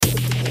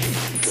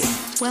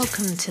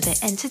Welcome to the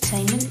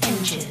Entertainment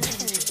Engine.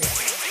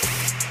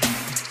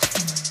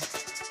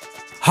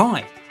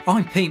 Hi,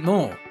 I'm Pete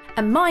Moore.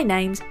 And my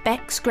name's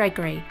Bex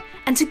Gregory.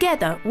 And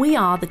together we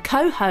are the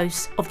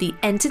co-hosts of the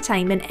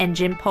Entertainment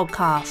Engine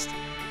podcast.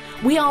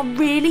 We are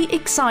really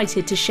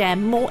excited to share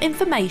more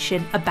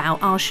information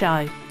about our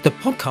show. The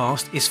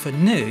podcast is for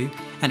new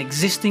and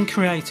existing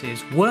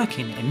creators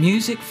working in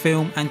music,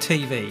 film and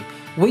TV.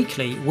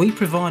 Weekly, we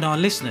provide our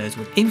listeners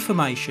with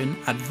information,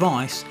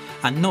 advice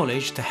and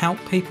knowledge to help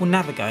people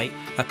navigate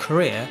a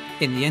career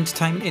in the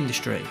entertainment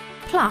industry.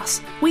 Plus,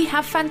 we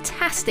have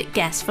fantastic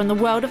guests from the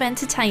world of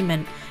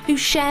entertainment who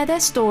share their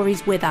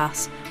stories with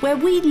us, where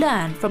we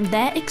learn from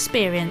their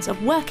experience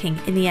of working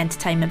in the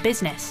entertainment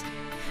business,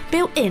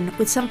 built in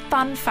with some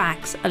fun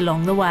facts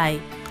along the way.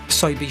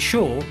 So be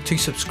sure to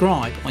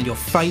subscribe on your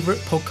favourite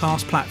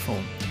podcast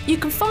platform. You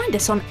can find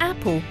us on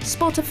Apple,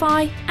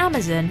 Spotify,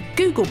 Amazon,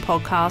 Google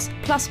Podcasts,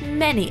 plus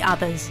many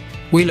others.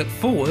 We look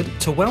forward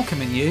to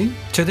welcoming you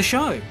to the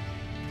show.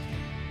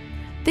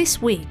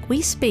 This week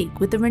we speak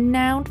with the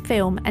renowned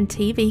film and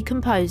TV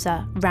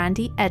composer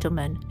Randy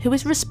Edelman, who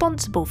is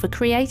responsible for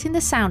creating the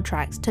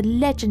soundtracks to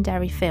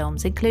legendary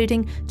films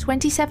including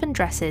 27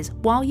 Dresses,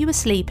 While You Were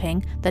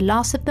Sleeping, The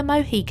Last of the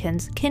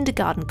Mohicans,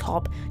 Kindergarten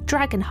Cop,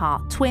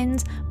 Dragonheart,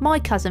 Twins, My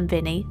Cousin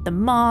Vinny, The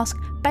Mask,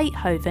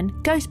 Beethoven,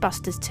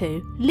 Ghostbusters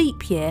 2,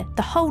 Leap Year,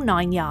 The Whole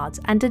Nine Yards,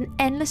 and an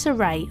endless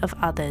array of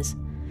others.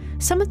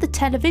 Some of the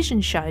television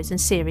shows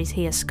and series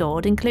he has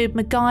scored include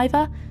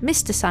MacGyver,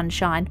 Mr.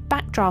 Sunshine,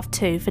 Backdraft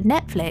 2 for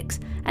Netflix,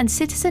 and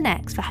Citizen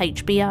X for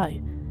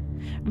HBO.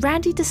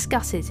 Randy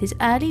discusses his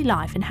early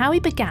life and how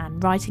he began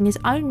writing his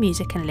own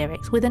music and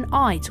lyrics with an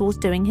eye towards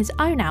doing his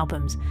own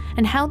albums,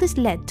 and how this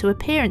led to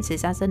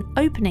appearances as an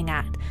opening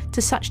act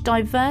to such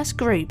diverse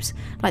groups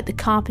like the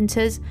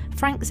Carpenters,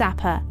 Frank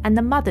Zappa, and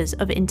the Mothers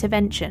of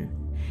Intervention.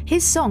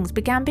 His songs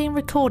began being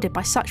recorded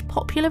by such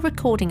popular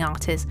recording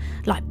artists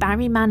like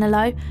Barry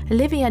Manilow,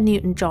 Olivia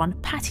Newton-John,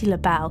 Patti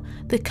LaBelle,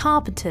 The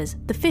Carpenters,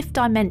 The Fifth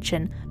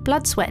Dimension,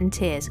 Blood, Sweat and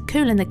Tears,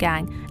 Kool and the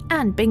Gang,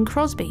 and Bing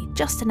Crosby,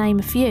 just to name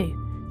a few.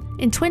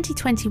 In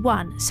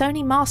 2021,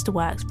 Sony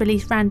Masterworks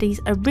released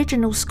Randy's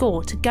original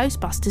score to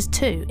Ghostbusters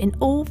 2 in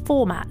all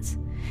formats.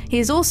 He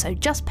has also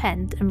just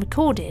penned and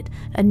recorded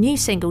a new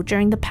single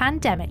during the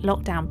pandemic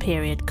lockdown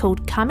period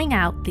called Coming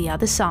Out the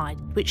Other Side,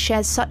 which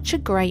shares such a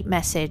great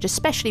message,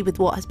 especially with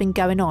what has been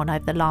going on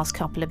over the last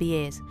couple of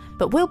years.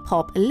 But we'll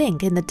pop a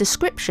link in the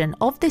description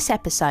of this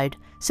episode,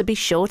 so be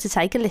sure to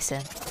take a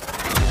listen.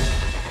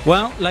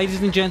 Well,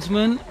 ladies and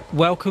gentlemen,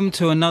 welcome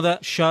to another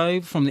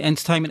show from the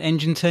Entertainment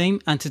Engine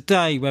team. And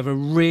today we have a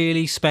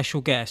really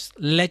special guest,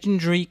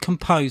 legendary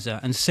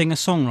composer and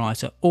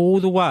singer-songwriter all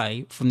the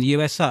way from the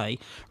USA,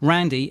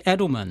 Randy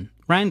Edelman.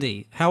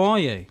 Randy, how are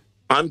you?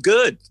 I'm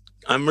good.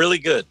 I'm really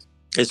good.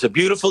 It's a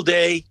beautiful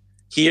day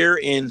here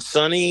in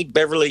sunny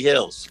Beverly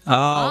Hills.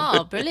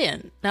 Oh,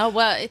 brilliant. No,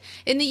 well,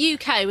 in the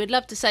UK, we'd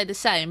love to say the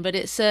same, but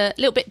it's a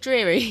little bit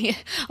dreary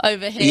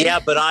over here. Yeah,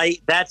 but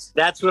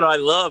that's what I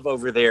love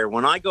over there.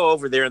 When I go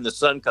over there and the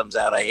sun comes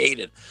out, I hate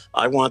it.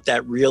 I want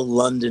that real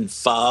London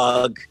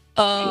fog,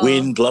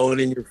 wind blowing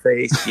in your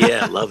face.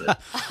 Yeah, I love it.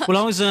 Well,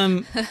 I was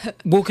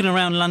walking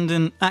around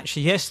London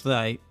actually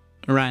yesterday,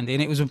 Randy,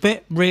 and it was a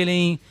bit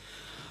really,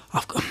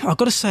 I've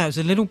got to say, it was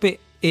a little bit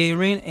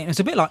eerie. It was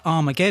a bit like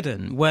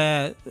Armageddon,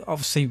 where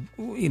obviously,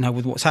 you know,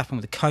 with what's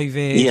happened with the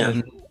COVID,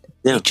 and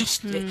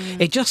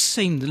it just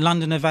seemed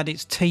London have had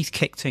its teeth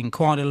kicked in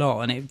quite a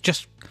lot, and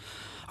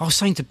I was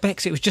saying to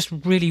Bex, it was just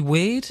really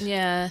weird.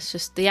 Yeah, it's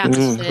just the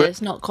atmosphere.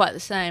 It's not quite the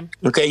same.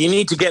 Okay, you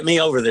need to get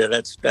me over there.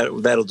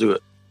 That'll do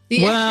it.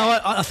 Yeah.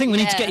 Well, I think we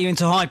need to get you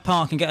into Hyde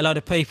Park and get a load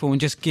of people and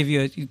just get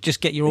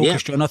your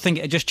orchestra, and I think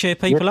it'd just cheer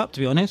people up, to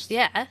be honest.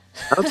 Yeah.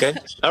 Okay.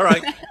 All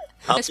right.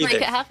 Let's make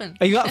it happen.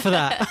 Are you up for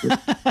that?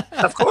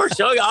 Of course.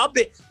 Oh, yeah,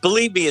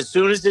 believe me, as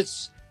soon as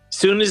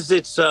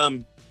it's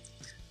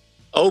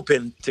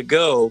open to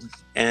go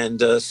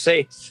and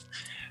safe,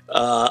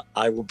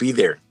 I will be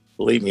there.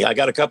 Believe me. I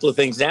got a couple of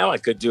things now. I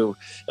could do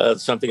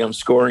something I'm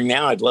scoring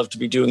now. I'd love to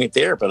be doing it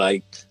there, but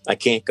I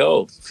can't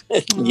go,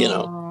 you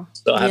know.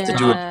 So I have to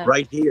do it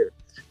right here,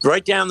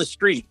 right down the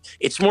street.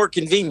 It's more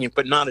convenient,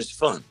 but not as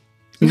fun.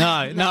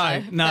 No.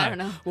 Fair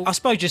enough. I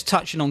suppose just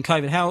touching on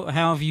COVID, how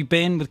have you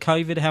been with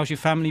COVID? How's your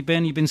family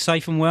been? You been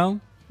safe and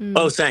well?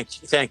 Oh,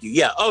 thank you.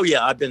 Yeah. Oh,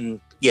 yeah. I've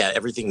been. Yeah,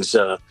 everything's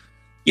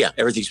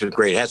been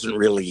great. It hasn't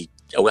really.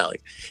 Well,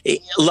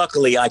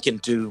 luckily, I can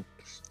do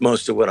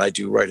most of what I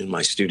do right in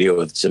my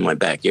studio. It's in my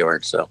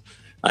backyard, so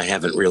I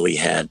haven't really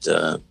had.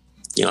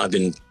 I've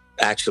been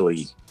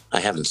I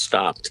haven't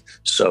stopped,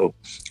 so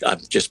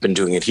I've just been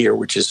doing it here,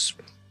 which is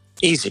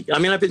easy. I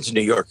mean, I've been to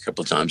New York a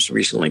couple of times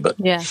recently, but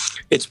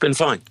it's been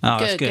fine. Oh,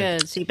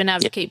 good. So you've been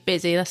able to keep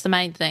busy. That's the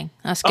main thing.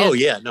 That's good. Oh,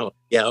 yeah. No.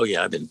 Yeah. Oh,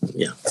 yeah. I've been,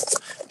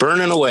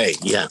 burning away.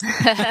 Yeah.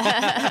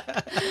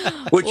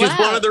 Which is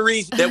one of the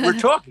reasons that we're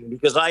talking,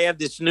 because I have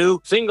this new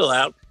single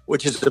out,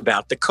 which is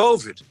about the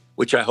COVID,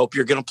 which I hope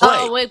you're going to play.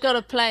 Oh, we've got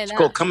to play that. It's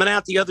called Coming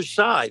Out the Other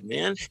Side,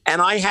 man.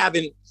 And I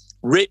haven't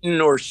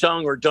written or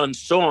sung or done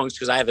songs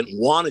because I haven't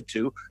wanted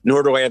to,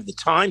 nor do I have the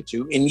time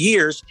to, in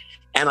years.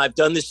 And I've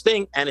done this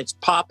thing, and it's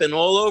popping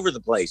all over the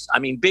place. I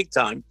mean, big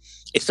time.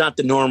 It's not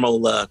the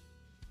normal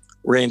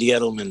Randy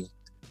Edelman,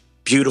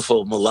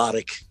 beautiful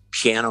melodic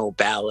piano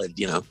ballad,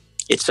 you know.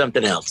 It's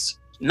something else.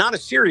 Not a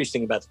serious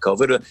thing about the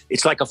COVID.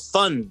 It's like a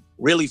fun,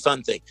 really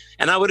fun thing.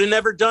 And I would have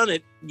never done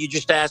it. You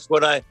just asked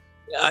what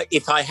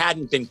if I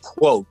hadn't been,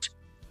 quote,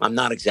 I'm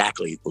not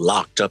exactly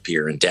locked up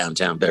here in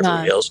downtown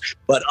Beverly Hills,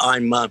 but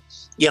I'm, I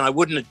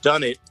wouldn't have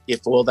done it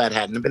if all that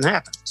hadn't been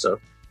happening. So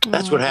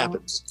that's what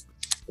happens.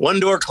 One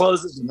door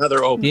closes,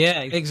 another opens.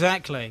 Yeah,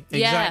 exactly.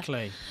 Yeah.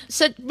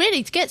 So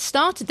really, to get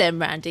started then,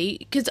 Randy,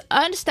 because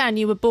I understand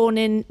you were born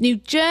in New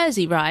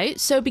Jersey, right?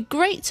 So it'd be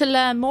great to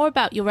learn more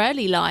about your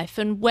early life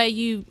and where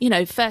you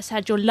first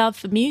had your love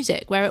for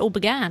music, where it all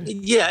began.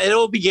 Yeah, it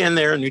all began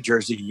there in New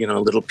Jersey, a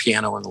little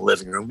piano in the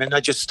living room. And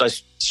I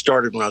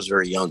started when I was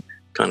very young,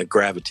 kind of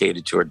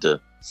gravitated toward the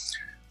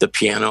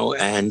piano,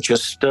 and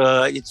just,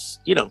 it's,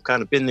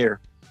 kind of been there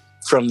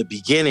from the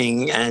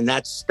beginning, and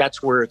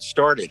that's where it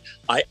started.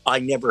 I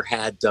never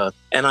had,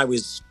 and I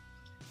was,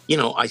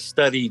 I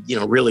studied,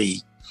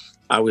 really,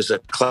 I was a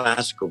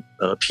classical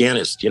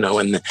pianist,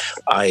 and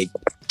I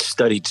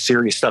studied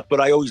serious stuff, but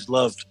I always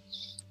loved,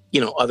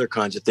 other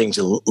kinds of things,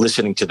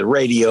 listening to the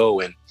radio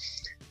and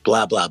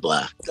blah, blah,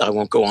 blah. I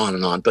won't go on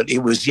and on, but it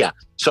was,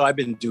 So I've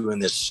been doing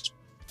this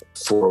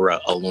for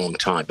a long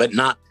time, but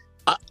not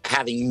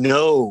having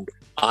no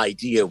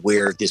idea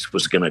where this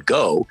was going to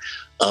go.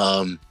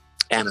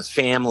 And a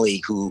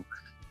family who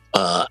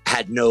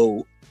had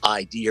no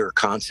idea or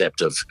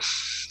concept of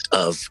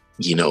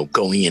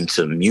going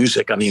into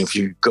music. I mean, if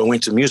you go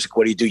into music,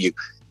 what do?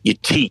 You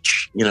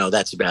teach.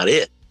 That's about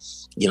it.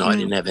 I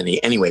didn't have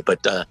any anyway.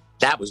 But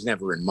that was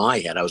never in my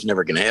head. I was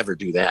never going to ever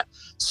do that.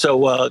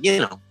 So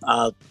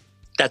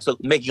that's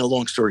making a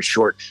long story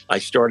short. I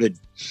started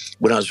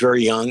when I was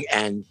very young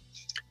and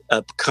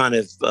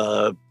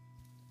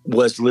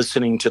was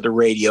listening to the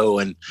radio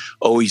and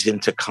always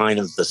into kind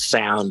of the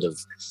sound of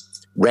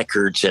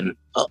records and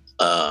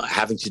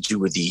having to do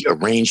with the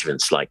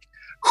arrangements, like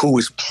who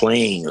was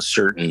playing a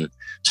certain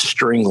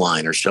string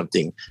line or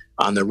something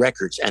on the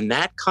records. And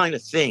that kind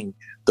of thing,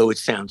 though it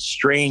sounds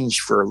strange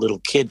for a little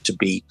kid to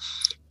be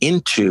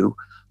into,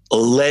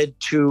 led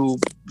to,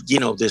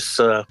 this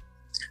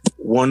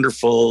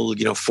wonderful,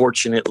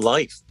 fortunate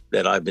life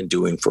that I've been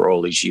doing for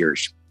all these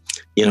years,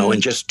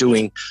 and just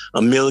doing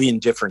a million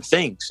different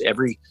things.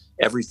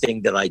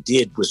 Everything that I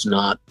did was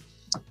not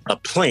a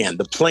plan.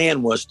 The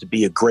plan was to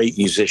be a great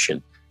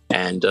musician.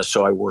 And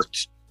so I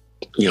worked,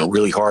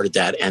 really hard at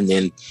that. And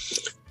then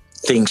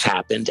things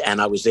happened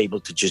and I was able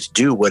to just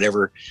do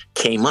whatever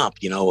came up.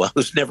 I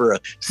was never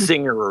a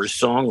singer or a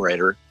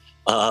songwriter,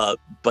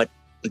 but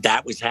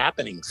that was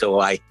happening. So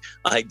I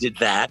did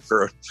that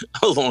for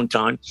a long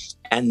time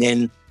and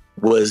then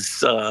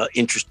was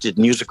interested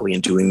musically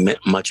in doing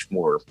much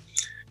more,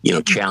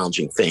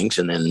 challenging things.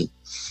 And then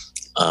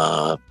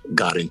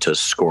got into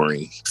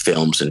scoring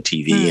films and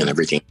TV and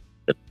everything,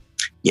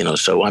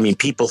 so, I mean,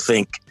 people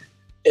think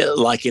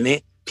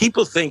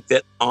people think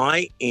that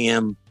I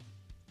am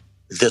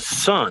the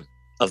son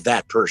of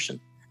that person.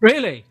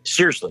 Really?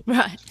 Seriously.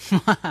 Right.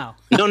 Wow.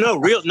 No,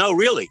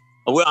 really.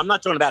 Well, I'm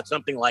not talking about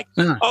something like,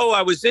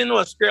 I was in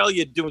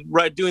Australia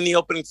doing the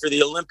opening for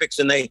the Olympics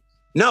and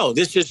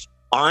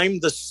I'm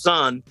the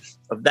son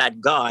of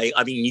that guy.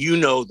 I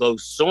mean,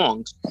 those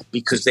songs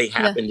because they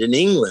happened in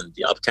England,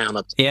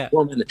 Uptown,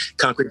 Woman,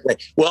 Concrete Play.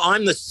 Well,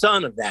 I'm the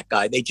son of that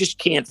guy. They just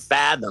can't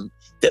fathom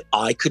that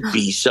I could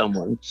be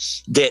someone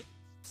that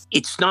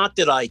it's not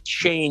that I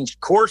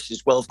changed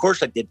courses. Well, of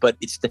course I did, but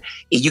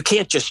you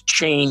can't just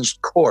change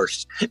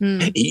course.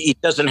 It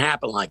doesn't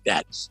happen like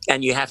that.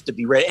 And you have to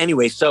be ready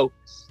anyway. So,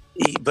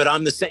 but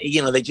I'm the same,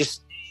 they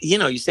just,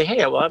 you say,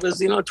 hey, well, I was,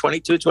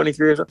 22,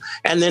 23 years old.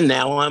 And then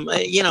now I'm,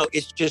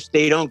 it's just,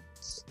 they don't,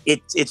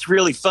 it's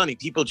really funny.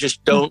 People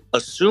just don't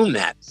assume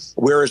that.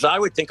 Whereas I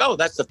would think, oh,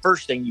 that's the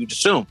first thing you'd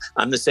assume.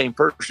 I'm the same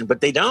person, but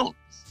they don't.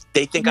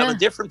 They think I'm a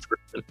different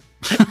person.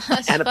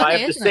 And if I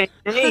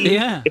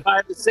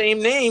have the same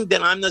name,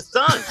 then I'm the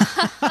son.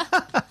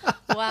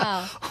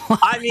 Wow.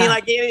 I mean,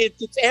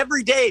 it's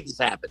every day this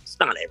happens. It's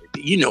not every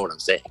day. You know what I'm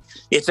saying?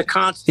 It's a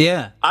constant.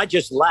 Yeah. I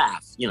just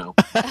laugh, No,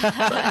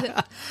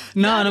 and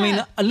I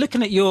mean,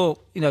 looking at your,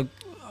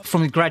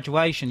 from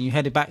graduation, you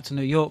headed back to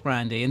New York,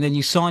 Randy, and then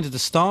you signed as a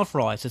staff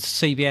writer to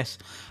CBS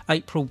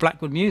April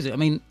Blackwood Music. I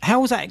mean,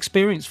 how was that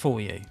experience for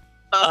you?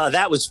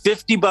 That was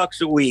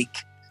 $50 a week.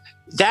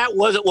 That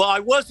wasn't, well, I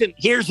wasn't,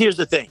 here's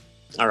the thing.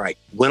 All right.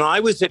 When I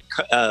was at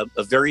a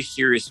very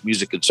serious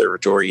music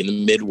conservatory in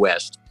the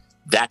Midwest,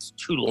 that's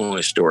too long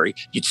a story.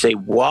 You'd say,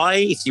 why,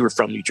 if you were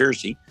from New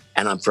Jersey,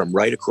 and I'm from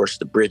right across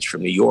the bridge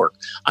from New York,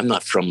 I'm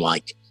not from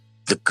like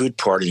the good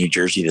part of New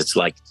Jersey that's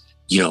like,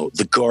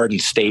 the Garden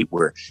State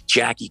where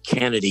Jackie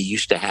Kennedy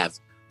used to have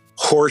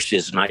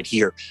horses. And I'd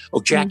hear,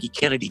 Jackie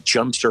Kennedy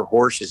jumps her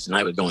horses. And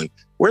I was going,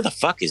 where the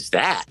fuck is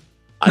that?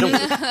 I don't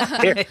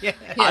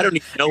I don't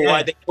even know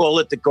why they call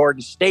it the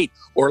Garden State,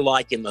 or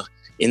like in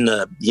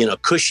the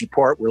cushy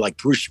part where like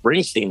Bruce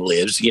Springsteen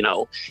lives,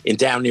 and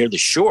down near the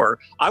shore.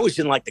 I was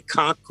in like the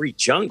concrete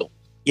jungle.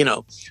 you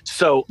know.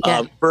 So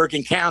Yeah.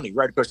 Bergen County,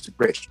 right across the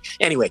bridge.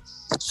 Anyway,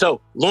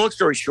 so long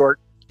story short,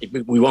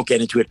 we won't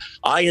get into it.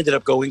 I ended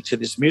up going to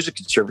this music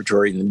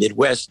conservatory in the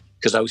Midwest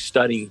because I was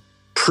studying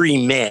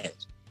pre-med.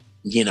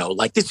 You know,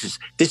 like this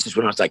is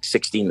when I was like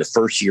 16, the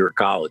first year of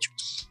college.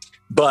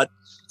 But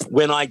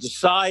when I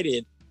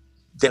decided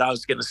that I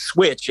was going to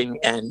switch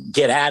and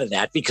get out of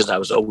that, because I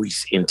was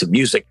always into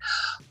music,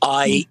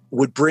 I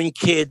would bring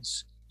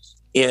kids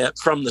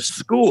from the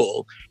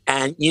school,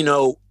 and you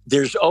know,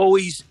 there's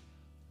always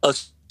a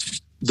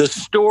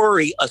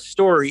story,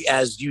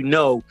 as you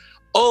know,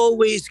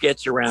 always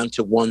gets around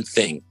to one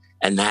thing,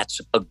 and that's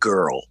a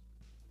girl.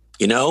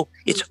 You know,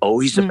 it's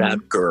always about a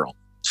girl.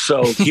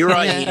 So here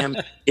I am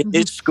in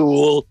this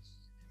school,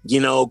 you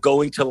know,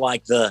 going to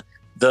like the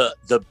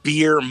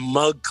beer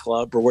mug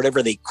club or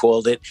whatever they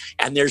called it.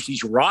 And there's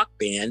these rock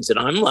bands, and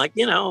I'm like,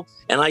 you know,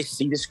 and I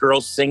see this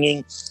girl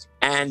singing,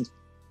 and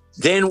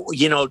then,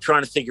 you know,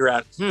 trying to figure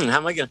out, how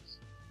am I going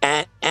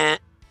to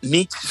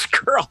meet this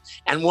girl?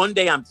 And one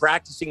day I'm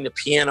practicing the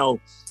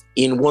piano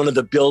in one of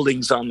the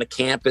buildings on the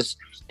campus,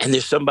 and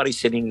there's somebody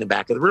sitting in the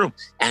back of the room.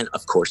 And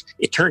of course,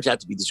 it turns out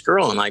to be this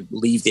girl. And I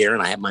leave there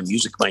and I have my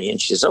music in my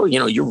hand. She says, "Oh, you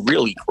know, you're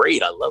really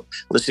great. I love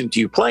listening to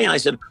you play." And I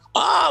said,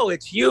 "Oh,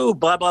 it's you,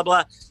 blah, blah,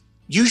 blah.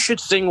 You should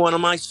sing one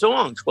of my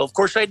songs." Well, of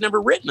course, I'd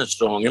never written a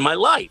song in my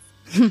life.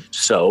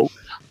 So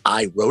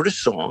I wrote a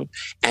song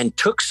and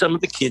took some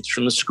of the kids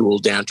from the school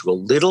down to a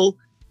little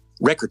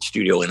record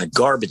studio in a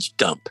garbage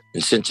dump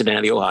in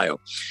Cincinnati, Ohio.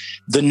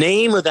 The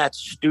name of that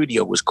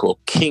studio was called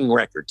King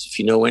Records. If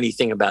you know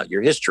anything about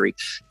your history,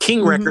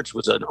 King Records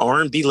was an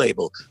R&B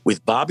label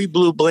with Bobby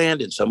Blue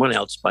Bland and someone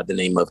else by the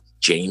name of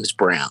James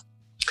Brown.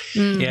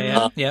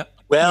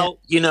 Well,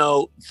 you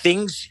know,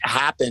 things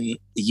happen,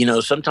 you know,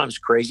 sometimes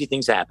crazy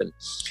things happen.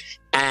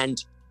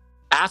 And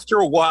after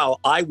a while,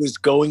 I was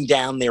going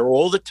down there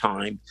all the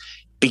time,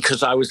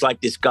 because I was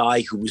like this guy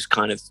who was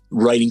kind of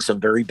writing some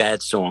very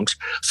bad songs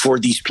for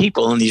these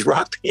people in these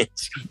rock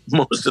bands,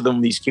 most of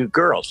them these cute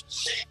girls.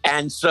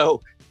 And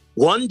so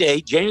one day,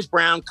 James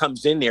Brown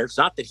comes in there. It's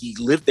not that he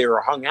lived there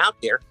or hung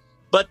out there,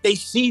 but they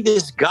see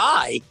this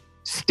guy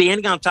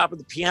standing on top of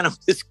the piano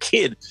with this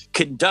kid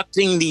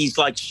conducting these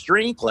like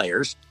string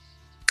players.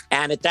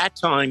 And at that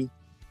time,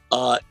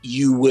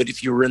 you would,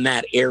 if you were in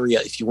that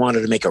area, if you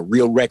wanted to make a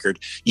real record,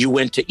 you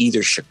went to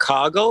either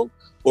Chicago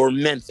or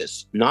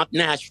Memphis, not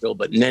Nashville,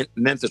 but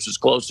Memphis was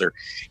closer.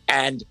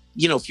 And,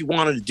 you know, if you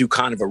wanted to do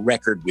kind of a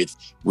record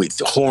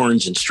with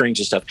horns and strings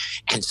and stuff,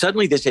 and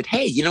suddenly they said,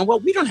 "Hey, you know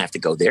what? We don't have to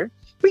go there.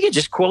 We can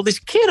just call this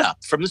kid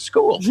up from the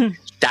school."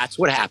 That's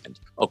what happened.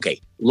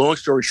 Okay, long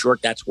story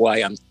short, that's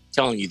why I'm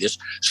telling you this.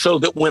 So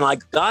that when I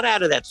got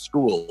out of that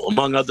school,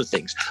 among other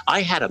things,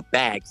 I had a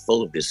bag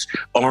full of this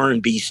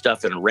R&B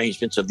stuff and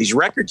arrangements of these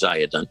records I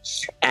had done,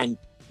 and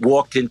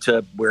walked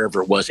into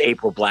wherever it was,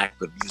 April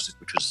Blackwood Music,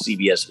 which was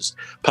CBS's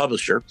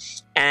publisher.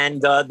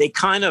 And they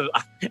kind of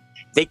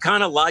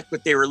liked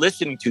what they were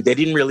listening to. They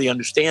didn't really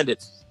understand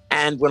it.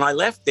 And when I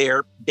left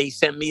there, they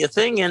sent me a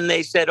thing and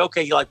they said,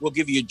 "Okay, like, we'll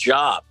give you a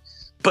job."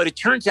 But it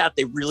turns out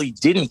they really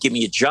didn't give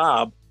me a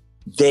job.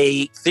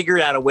 They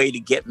figured out a way to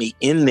get me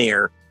in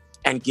there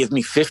and give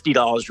me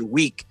 $50 a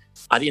week.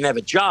 I didn't have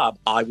a job.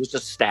 I was a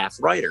staff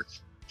writer.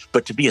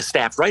 But to be a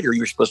staff writer,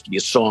 you're supposed to be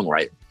a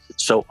songwriter.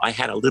 So I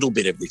had a little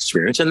bit of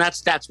experience, and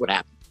that's what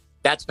happened.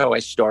 That's how I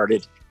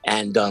started.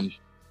 And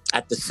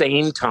at the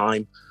same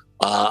time,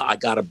 I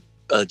got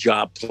a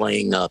job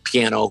playing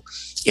piano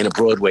in a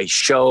Broadway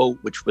show,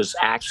 which was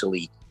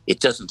actually,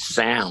 it doesn't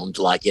sound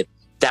like it,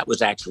 that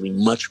was actually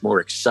much more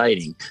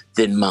exciting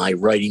than my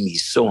writing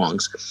these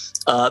songs.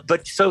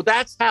 But so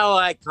that's how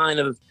I kind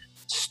of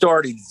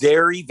started,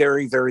 very,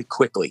 very, very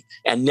quickly,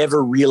 and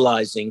never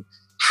realizing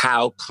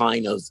how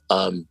kind of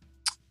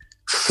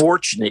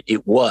fortunate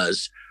it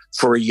was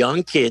for a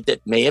young kid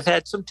that may have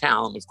had some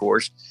talent, of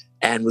course,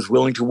 and was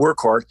willing to work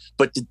hard,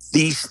 but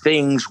these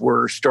things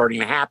were starting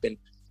to happen.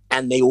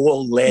 And they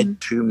all led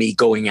to me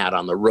going out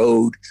on the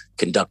road,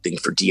 conducting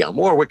for Dionne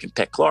Warwick and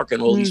Pet Clark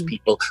and all these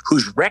people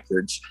whose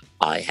records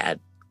I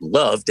had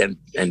loved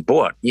and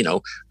bought, you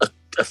know,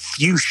 a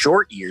few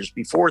short years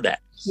before that.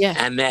 Yeah.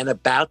 And then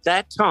about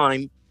that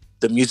time,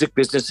 the music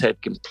business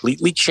had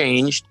completely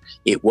changed.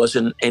 It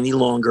wasn't any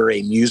longer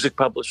a music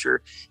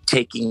publisher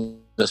taking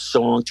the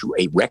song to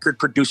a record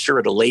producer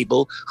at a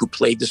label who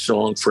played the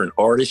song for an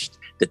artist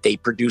that they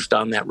produced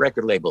on that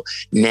record label.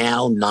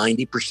 Now,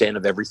 90%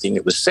 of everything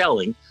that was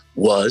selling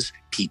was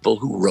people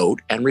who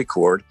wrote and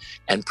record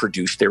and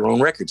produced their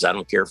own records. I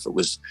don't care if it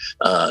was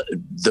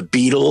the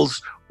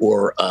Beatles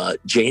or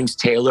James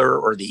Taylor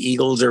or the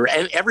Eagles or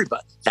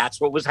everybody.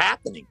 That's what was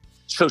happening.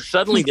 So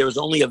suddenly there was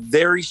only a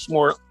very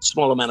small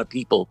amount of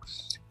people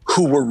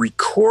who were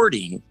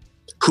recording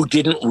who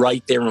didn't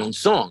write their own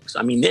songs.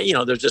 I mean, you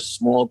know, there's a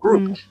small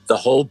group. The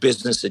whole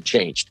business had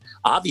changed.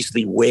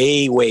 Obviously,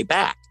 way, way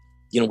back.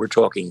 You know, we're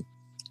talking,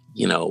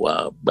 you know,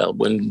 well,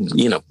 when,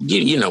 you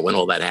know, when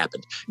all that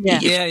happened. Yeah.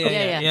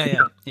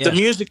 The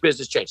music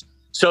business changed.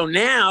 So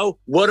now,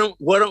 what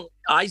don't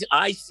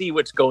I see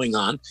what's going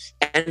on,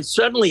 and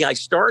suddenly I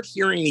start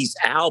hearing these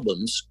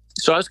albums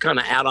So I was kind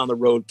of out on the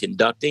road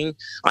conducting.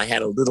 I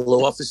had a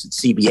little office at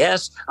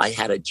CBS. I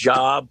had a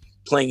job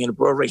playing in a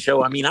Broadway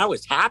show. I mean, I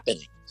was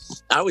happening.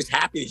 I was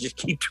happy to just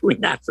keep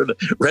doing that for the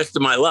rest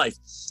of my life.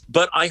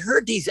 But I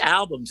heard these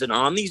albums, and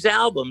on these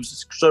albums,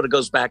 it sort of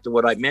goes back to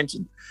what I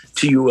mentioned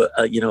to you,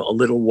 a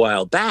little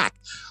while back.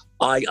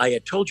 I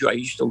had told you I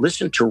used to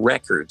listen to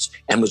records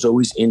and was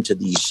always into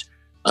these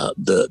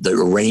the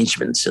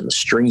arrangements and the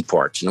string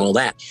parts and all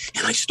that.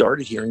 And I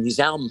started hearing these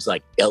albums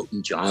like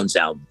Elton John's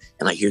album,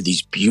 and I hear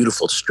these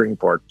beautiful string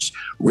parts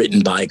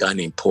written by a guy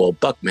named Paul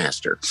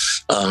Buckmaster.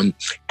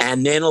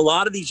 And then a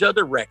lot of these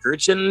other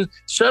records, and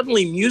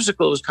suddenly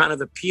musical was kind of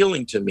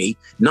appealing to me,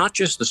 not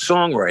just the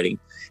songwriting.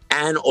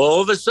 And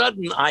all of a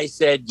sudden I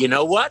said, you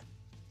know what?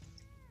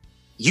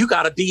 You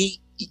got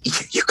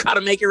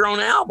to make your own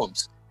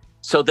albums.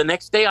 So the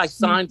next day I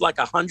signed like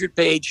a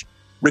 100-page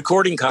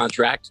recording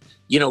contract,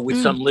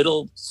 with some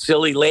little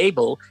silly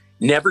label,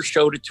 never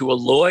showed it to a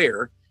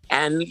lawyer.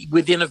 And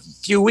within a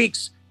few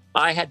weeks,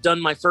 I had done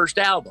my first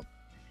album.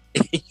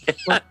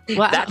 Wow.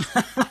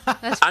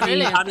 That's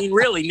brilliant. I mean,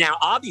 really, now,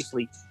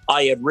 obviously,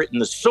 I had written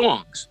the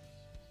songs.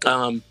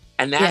 And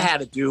that had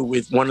to do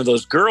with one of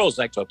those girls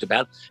I talked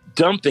about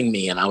dumping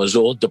me. And I was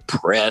all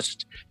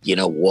depressed,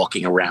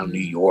 walking around New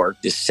York,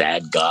 this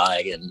sad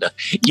guy. And,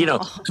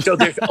 so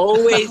there's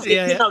always,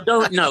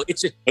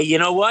 it's hey, you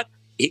know what?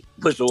 It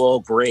was all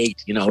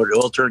great. It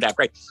all turned out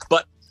great.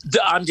 But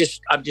I'm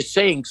just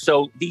saying,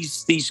 so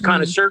these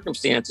kind of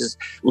circumstances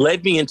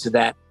led me into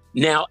that.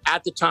 Now,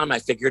 at the time, I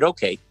figured,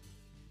 okay,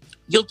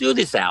 you'll do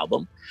this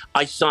album.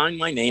 I signed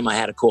my name. I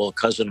had to call a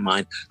cousin of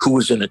mine who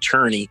was an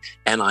attorney.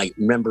 And I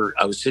remember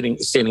I was sitting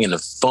in a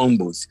phone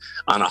booth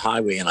on a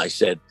highway. And I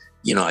said,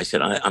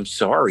 I'm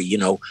sorry,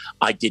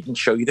 I didn't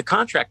show you the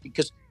contract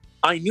because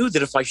I knew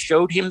that if I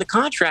showed him the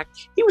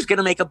contract, he was going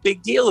to make a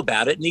big deal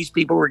about it. And these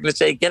people were going to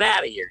say, get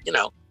out of here.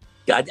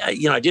 I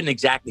didn't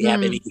exactly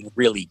have anything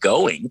really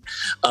going.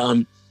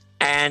 So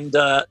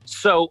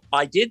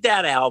I did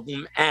that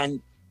album. And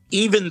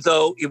even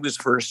though it was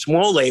for a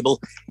small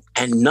label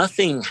and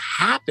nothing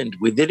happened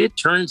with it, it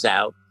turns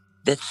out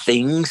that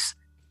things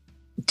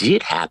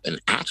did happen.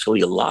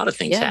 Actually, a lot of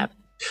things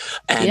happened.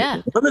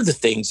 And one of the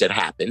things that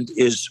happened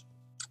is,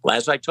 well,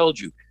 as I told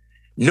you,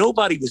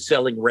 nobody was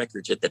selling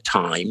records at the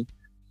time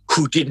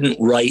who didn't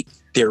write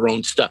their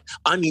own stuff.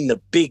 I mean, the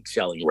big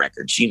selling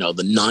records, the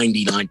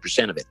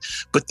 99% of it.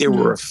 But there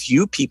were a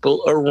few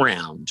people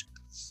around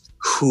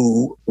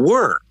who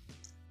were.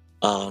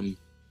 And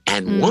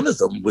one of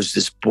them was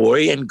this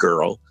boy and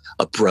girl,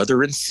 a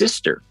brother and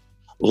sister,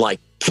 like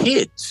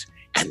kids.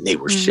 And they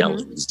were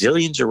selling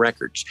zillions of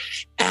records.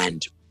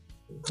 And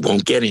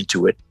won't get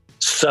into it.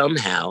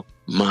 Somehow,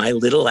 my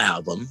little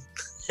album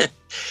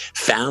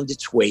found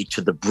its way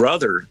to the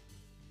brother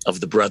of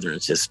the brother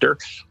and sister,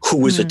 who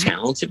was a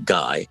talented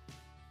guy.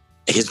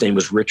 His name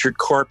was Richard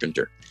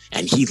Carpenter,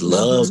 and he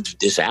loved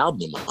this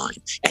album of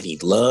mine, and he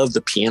loved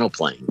the piano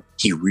playing.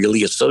 He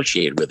really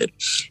associated with it.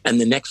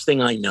 And the next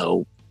thing I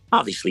know,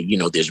 obviously,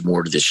 there's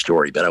more to this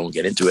story, but I won't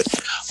get into it.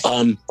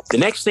 The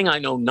next thing I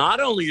know, not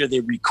only are they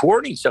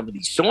recording some of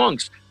these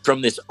songs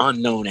from this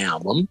unknown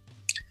album,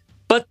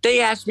 but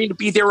they asked me to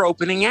be their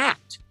opening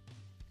act.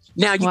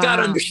 Now, you got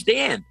to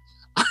understand,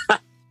 I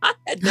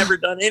had never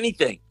done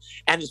anything.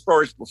 And as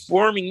far as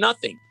performing,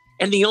 nothing.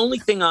 And the only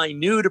thing I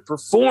knew to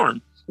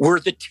perform were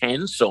the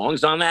 10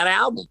 songs on that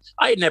album.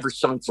 I had never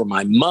sung for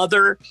my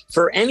mother,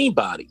 for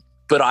anybody,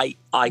 but I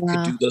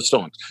could do those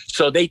songs.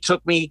 So they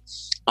took me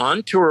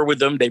on tour with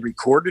them. They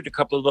recorded a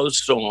couple of those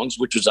songs,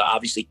 which was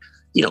obviously,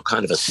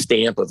 kind of a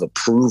stamp of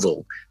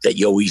approval that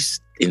you always,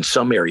 in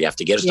some area, have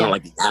to get. It's not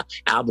like the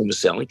album is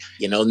selling.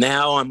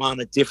 Now I'm on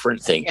a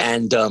different thing.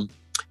 And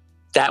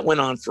that went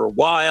on for a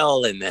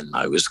while. And then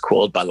I was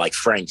called by like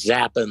Frank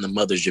Zappa and the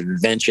Mothers of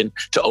Invention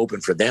to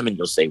open for them. And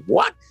you'll say,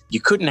 what? You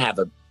couldn't have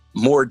a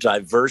more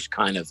diverse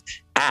kind of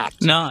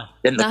act than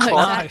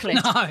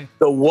the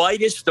the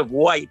whitest of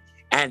white,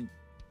 and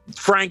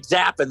Frank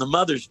Zappa and the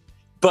Mothers.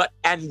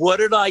 And what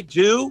did I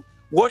do?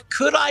 What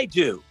could I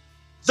do?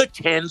 The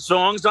 10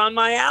 songs on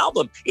my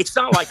album. It's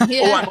not like,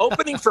 I'm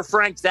opening for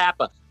Frank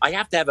Zappa. I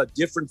have to have a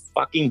different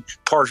fucking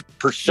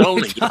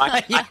persona.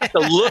 I have to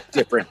look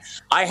different.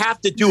 I have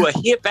to do a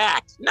hip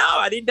act. No,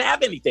 I didn't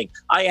have anything.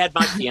 I had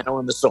my piano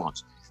and the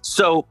songs.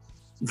 So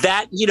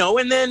that,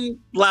 and then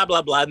blah,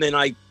 blah, blah. And then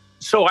I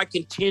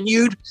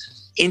continued,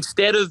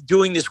 instead of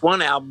doing this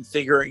one album,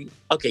 figuring,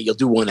 okay, you'll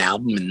do one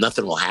album and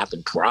nothing will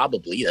happen.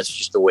 Probably. That's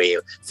just the way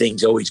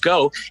things always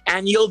go.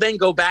 And you'll then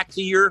go back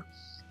to your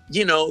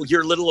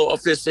little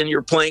office and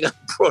you're playing on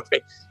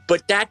Broadway.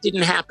 But that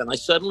didn't happen. I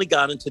suddenly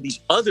got into these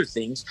other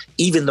things,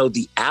 even though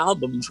the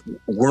albums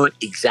weren't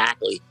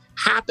exactly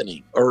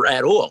happening or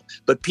at all.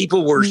 But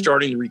people were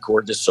starting to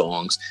record the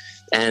songs.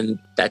 And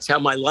that's how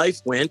my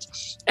life went.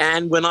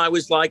 And when I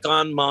was like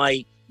on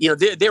my,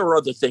 there were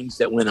other things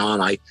that went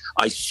on. I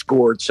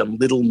scored some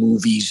little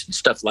movies and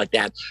stuff like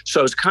that. So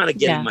I was kind of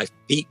getting my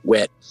feet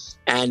wet.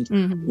 And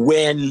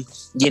when,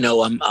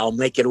 I'll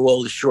make it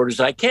all as short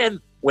as I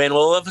can, when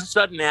all of a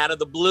sudden, out of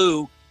the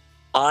blue,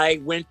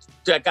 I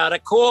got a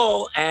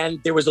call,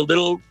 and there was a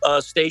little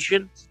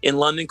station in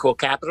London called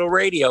Capital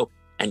Radio,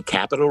 and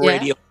Capital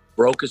Radio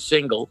broke a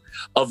single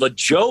of a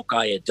joke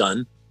I had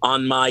done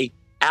on my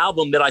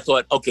album that I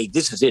thought, okay,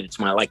 this is it. It's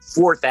my like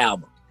fourth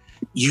album.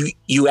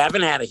 You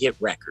haven't had a hit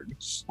record.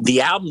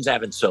 The albums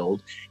haven't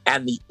sold,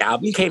 and the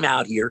album came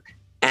out here,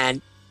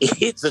 and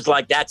it's just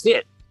like, that's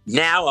it.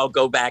 Now I'll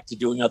go back to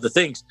doing other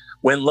things.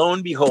 When lo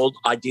and behold,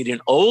 I did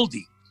an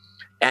oldie.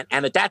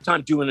 And at that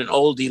time, doing an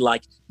oldie,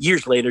 like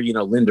years later, you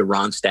know, Linda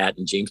Ronstadt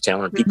and James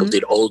Taylor and people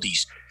did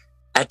oldies.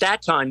 At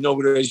that time,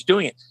 nobody was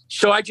doing it.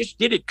 So I just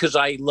did it because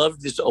I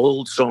loved this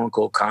old song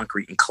called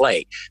Concrete and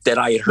Clay that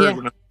I had heard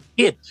when I was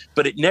a kid,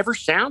 but it never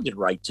sounded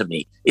right to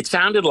me. It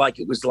sounded like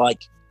it was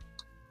like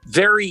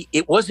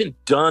it wasn't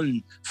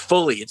done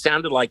fully. It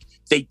sounded like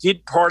they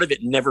did part of it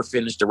and never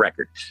finished the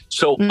record.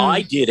 So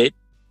I did it.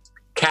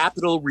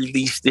 Capitol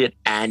released it.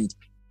 And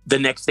the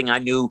next thing I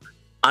knew,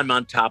 I'm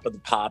on Top of the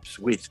Pops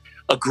with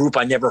a group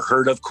I never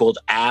heard of called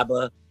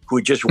ABBA, who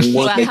had just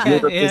won the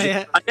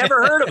Eurovision. I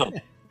never heard of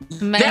them.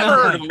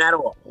 Never heard of them at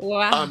all.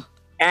 Wow.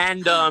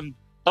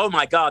 Oh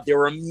my God, there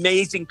were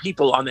amazing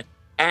people on it.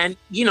 And,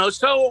 you know,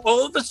 so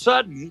all of a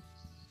sudden,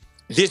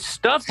 this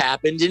stuff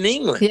happened in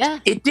England. Yeah.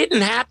 It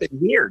didn't happen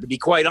here, to be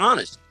quite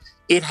honest.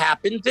 It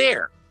happened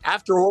there.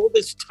 After all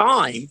this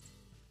time,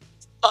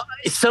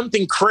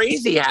 something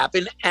crazy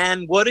happened.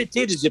 And what it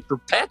did is it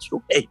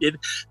perpetuated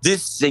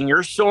this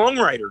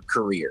singer-songwriter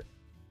career,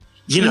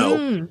 you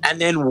know.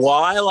 And then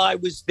while I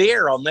was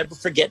there, I'll never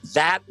forget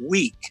that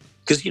week,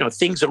 because, you know,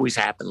 things always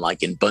happen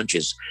like in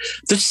bunches.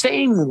 The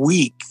same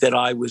week that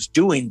I was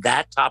doing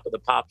that Top of the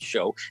Pops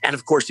show, and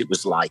of course it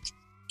was like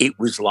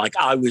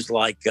I was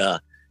like,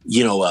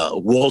 you know, a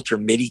Walter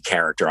Mitty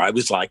character. I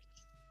was like,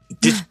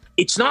 this.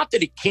 It's not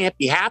that it can't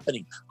be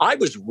happening. I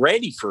was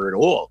ready for it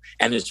all.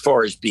 And as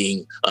far as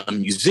being a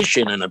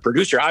musician and a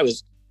producer, I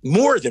was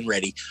more than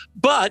ready.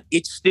 But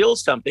it's still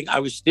something. I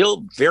was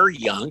still very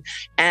young.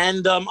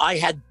 And I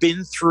had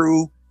been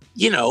through,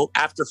 you know,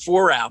 after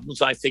 4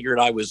 albums, I figured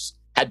I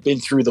had been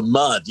through the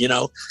mud, you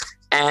know.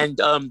 And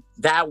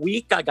that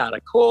week I got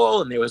a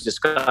call, and there was this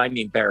guy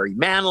named Barry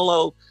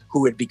Manilow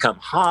who had become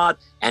hot,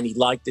 and he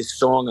liked this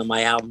song on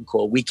my album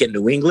called Weekend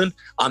New England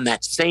on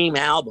that same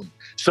album.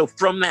 So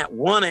from that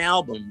one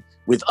album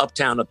with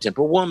Uptown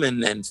Uptempo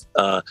Woman and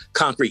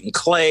Concrete and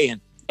Clay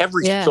and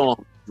every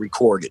song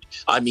recorded,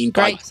 I mean,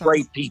 by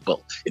great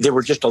people. There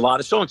were just a lot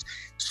of songs.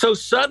 So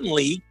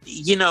suddenly,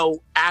 you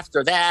know,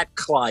 after that,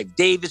 Clive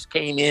Davis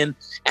came in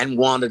and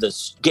wanted to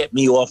get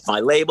me off my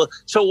label.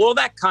 So all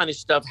that kind of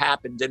stuff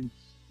happened. And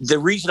the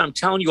reason I'm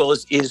telling you all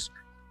is,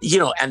 you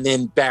know, and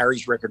then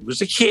Barry's record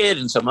was a hit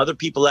and some other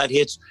people had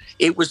hits.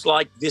 It was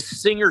like this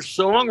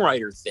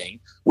singer-songwriter thing,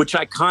 which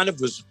I kind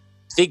of was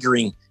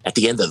figuring at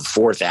the end of the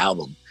 4th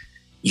album,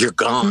 you're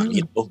gone,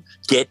 you know,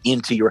 get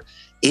into your...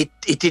 It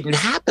didn't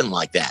happen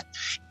like that.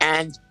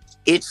 And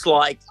it's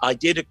like I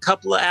did a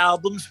couple of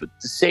albums, but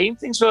the same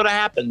thing sort of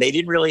happened. They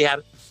didn't really have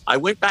it. I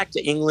went back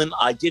to England.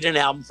 I did an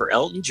album for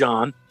Elton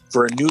John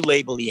for a new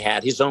label he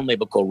had, his own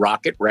label called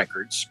Rocket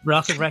Records.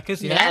 Rocket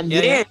Records, yeah. And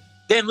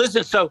then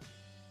listen,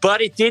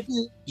 but it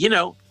didn't, you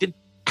know,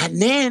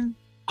 and then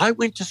I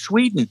went to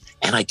Sweden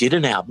and I did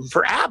an album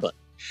for ABBA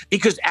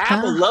because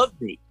ABBA loved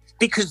me,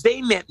 because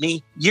they met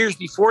me years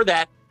before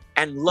that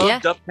and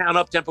loved Uptown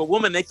Uptempo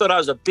Woman. They thought I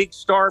was a big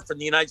star from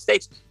the United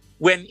States,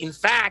 when in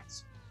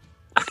fact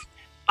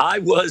I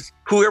was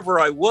whoever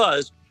I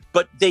was,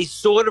 but they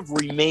sort of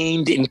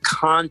remained in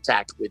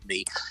contact with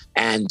me.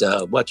 And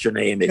what's her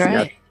name?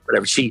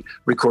 Whatever, she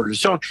recorded a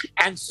song.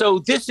 And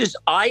so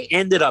I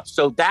ended up,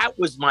 so that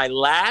was my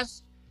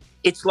last.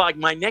 It's like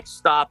my next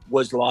stop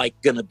was like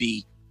going to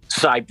be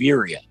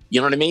Siberia.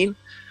 You know what I mean?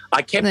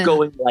 I kept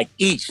going like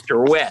east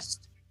or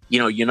west, you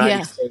know,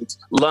 United States,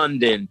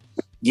 London,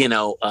 you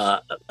know,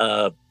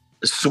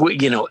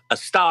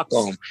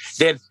 Stockholm.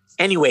 Then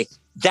anyway,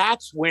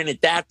 that's when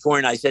at that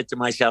point I said to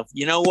myself,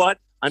 you know what?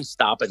 I'm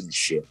stopping this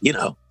shit. You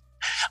know,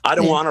 I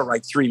don't want to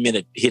write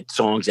 3-minute hit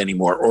songs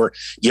anymore, or,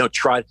 you know,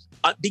 try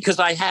because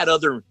I had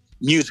other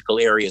musical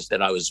areas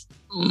that I was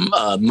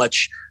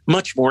much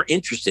more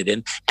interested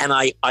in. And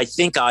I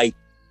think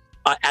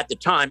at the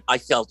time I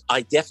felt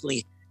I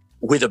definitely,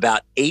 with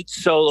about 8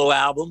 solo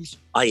albums,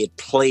 I had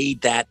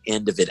played that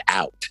end of it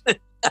out.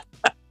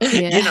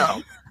 You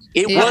know,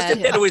 it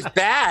wasn't that it was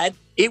bad.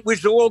 It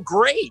was all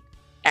great.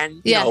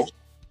 And, you know,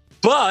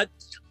 but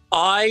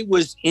I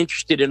was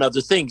interested in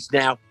other things.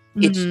 Now,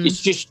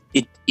 it's just,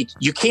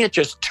 you can't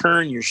just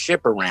turn your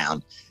ship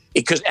around,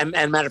 because, and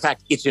matter of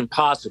fact, it's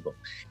impossible.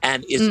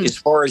 And as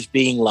far as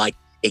being like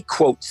a,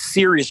 quote,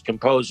 serious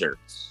composer,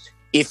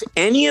 if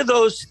any of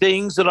those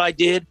things that I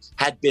did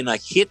had been a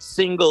hit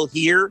single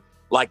here,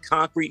 like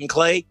Concrete and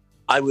Clay,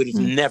 I would have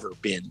never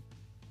been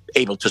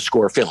able to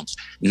score films.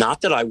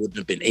 Not that I wouldn't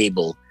have been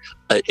able,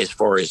 as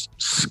far as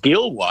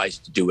skill-wise,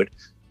 to do it.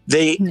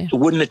 They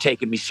wouldn't have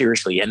taken me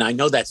seriously. And I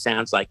know that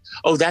sounds like,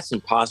 oh, that's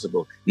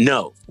impossible.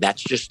 No,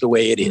 that's just the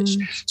way it is.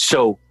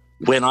 So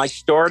when I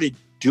started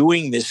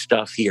doing this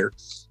stuff here,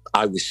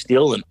 I was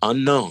still an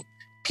unknown.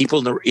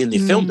 People in the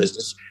film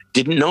business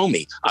didn't know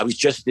me. I was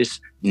just this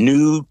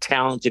new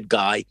talented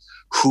guy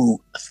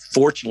who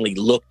fortunately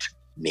looked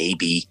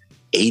maybe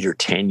 8 or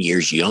 10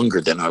 years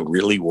younger than I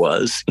really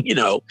was,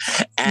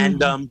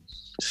 and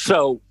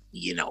so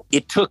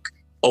it took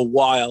a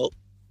while,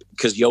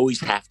 because you always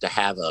have to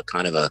have a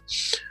kind of a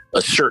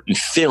certain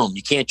film.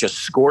 You can't just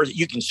score.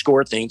 You can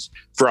score things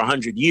for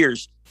 100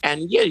 years,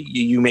 and yeah,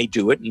 you may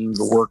do it, and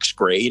the work's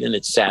great, and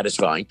it's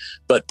satisfying,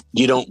 but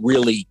you don't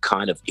really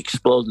kind of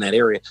explode in that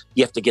area.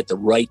 You have to get the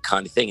right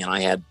kind of thing. And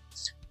I had,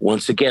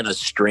 once again, a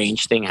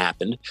strange thing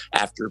happened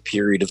after a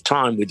period of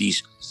time with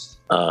these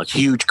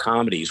huge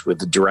comedies with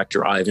the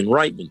director Ivan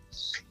Reitman.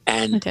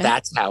 And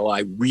that's how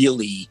I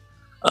really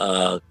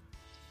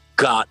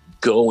got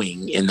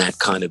going in that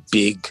kind of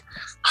big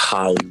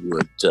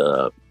Hollywood,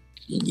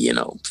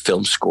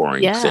 film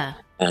scoring thing.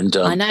 And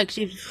I know, because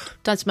you've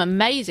done some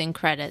amazing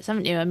credits,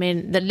 haven't you? I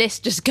mean, the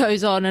list just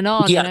goes on and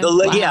on.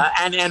 Yeah,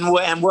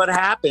 and what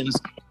happens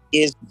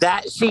is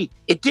that, see,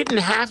 it didn't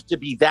have to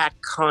be that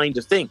kind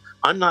of thing.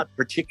 I'm not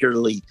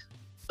particularly,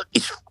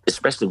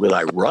 especially when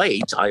I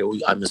write,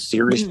 I'm a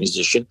serious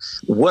musician.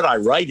 What I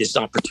write is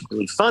not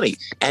particularly funny.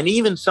 And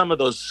even some of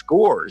those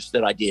scores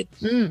that I did,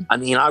 I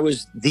mean, I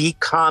was the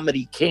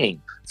comedy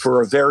king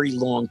for a very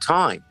long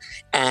time.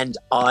 And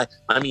I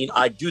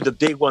do the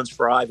big ones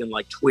for Ivan,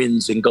 like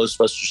Twins and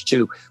Ghostbusters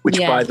 2, which,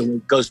 by the way,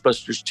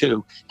 Ghostbusters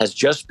 2 has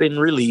just been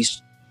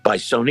released by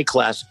Sony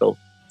Classical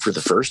for the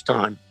first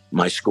time,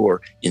 my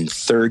score, in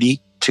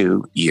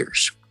 32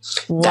 years.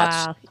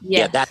 Wow.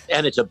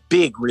 And it's a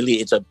big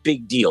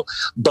deal.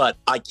 But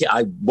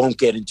I won't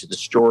get into the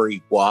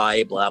story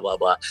why, blah, blah,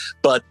 blah.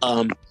 But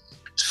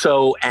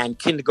and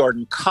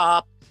Kindergarten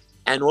Cop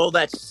and all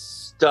that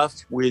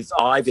stuff with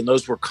Ivan,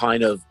 those were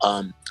kind of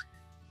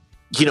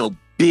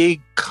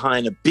big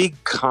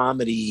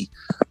comedy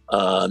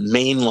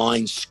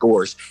mainline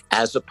scores,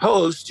 as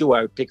opposed to,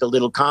 I would pick a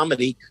little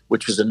comedy,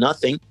 which was a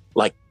nothing,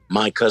 like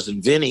My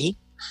Cousin Vinny.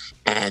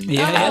 And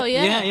you're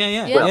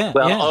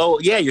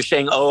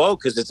saying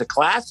because it's a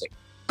classic,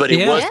 but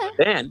it wasn't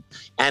then.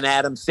 And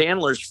Adam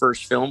Sandler's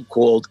first film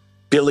called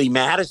Billy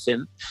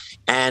Madison,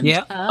 and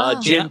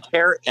Jim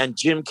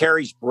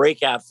Carrey's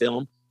breakout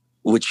film,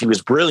 which he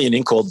was brilliant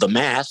in, called The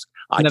Mask.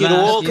 I did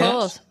all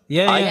those.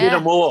 I did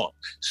them all.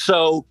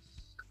 So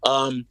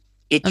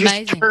it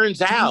just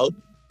turns out.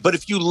 But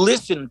if you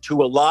listen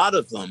to a lot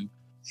of them,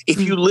 if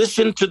you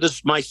listen to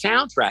my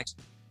soundtracks,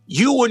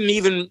 you wouldn't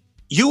even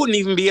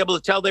be able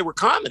to tell they were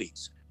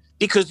comedies,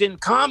 because in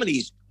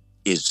comedies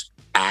is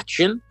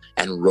action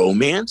and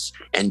romance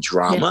and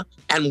drama,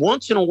 and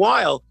once in a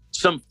while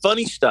some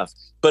funny stuff.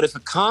 But if a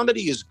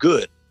comedy is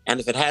good, and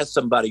if it has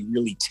somebody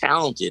really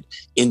talented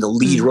in the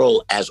lead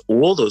role, as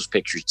all those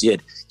pictures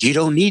did, you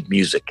don't need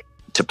music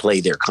to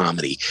play their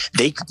comedy.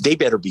 They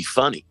better be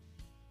funny.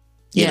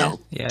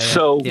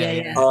 So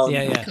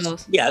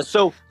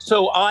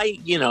I,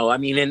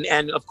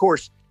 and of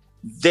course,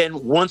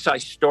 then once I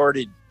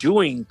started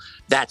doing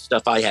that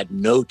stuff, I had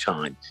no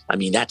time. I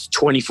mean, that's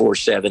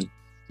 24/7,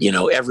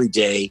 every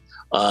day.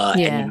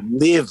 And you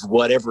live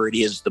whatever it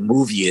is the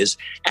movie is,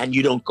 and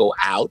you don't go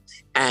out.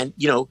 And,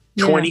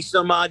 20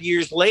 some odd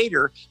years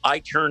later, I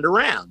turned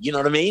around. You know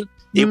what I mean?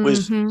 It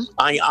was,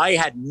 I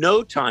had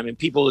no time. And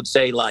people would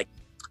say, like,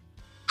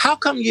 how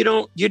come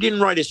you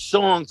didn't write a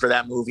song for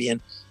that movie?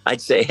 And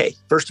I'd say, hey,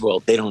 first of all,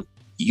 they don't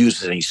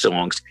use any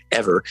songs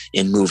ever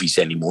in movies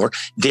anymore.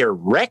 They're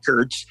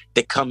records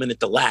that come in at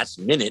the last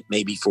minute,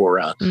 maybe for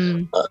a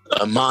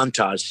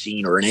montage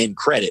scene or an end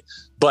credit.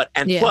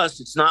 Plus,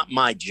 it's not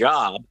my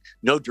job.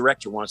 No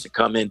director wants to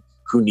come in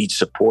who needs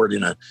support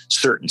in a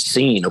certain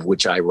scene, of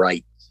which I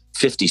write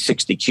 50,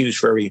 60 cues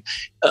for every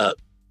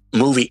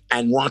movie,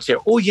 and wants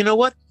to, you know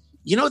what?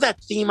 You know that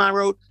theme I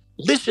wrote?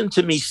 Listen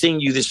to me sing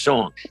you this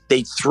song.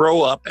 They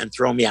throw up and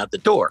throw me out the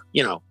door.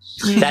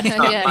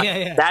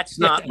 That's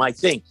not my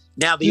thing.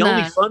 Now, the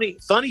only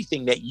funny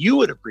thing that you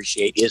would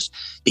appreciate is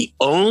the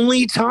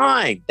only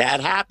time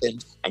that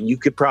happened, and you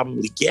could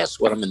probably guess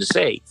what I'm going to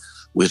say,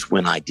 was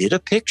when I did a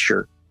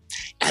picture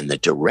and the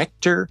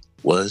director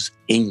was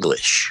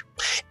English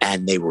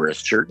and they were a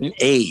certain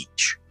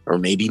age, or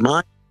maybe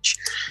my age.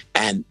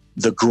 And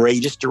the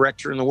greatest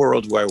director in the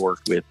world who I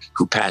worked with,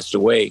 who passed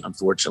away,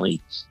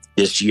 unfortunately,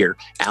 this year,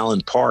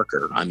 Alan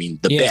Parker. I mean,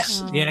 the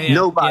best.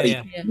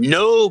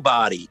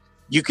 Nobody.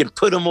 You can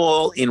put them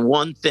all in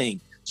one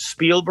thing.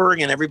 Spielberg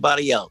and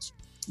everybody else.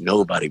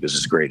 Nobody was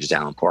as great as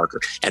Alan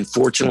Parker. And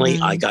fortunately,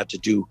 I got to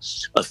do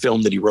a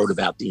film that he wrote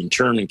about the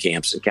internment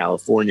camps in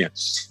California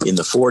in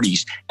the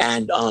 40s.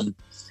 And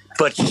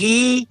but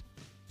he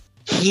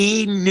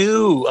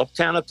knew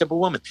Uptown, Up Tempo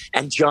Woman,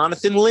 and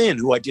Jonathan Lynn,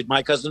 who I did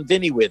My Cousin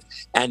Vinny with,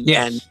 and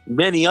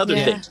many other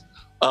things.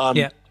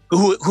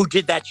 Who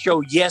did that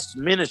show, Yes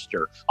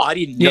Minister. I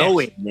didn't know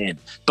him then,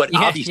 but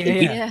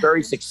obviously he's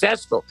very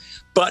successful.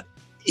 But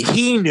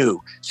he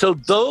knew. So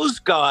those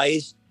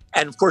guys,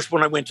 and of course,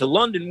 when I went to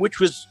London,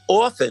 which was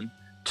often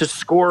to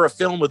score a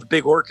film with a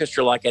big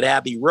orchestra like at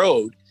Abbey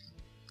Road,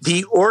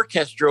 the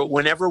orchestra,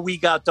 whenever we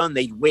got done,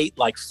 they'd wait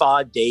like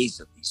 5 days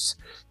of these,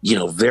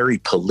 very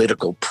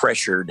political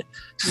pressured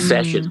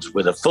sessions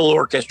with a full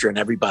orchestra and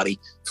everybody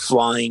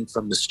flying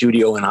from the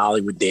studio in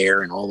Hollywood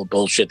there and all the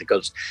bullshit that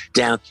goes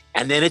down.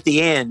 And then at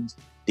the end,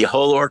 the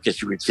whole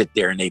orchestra would sit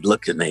there and they'd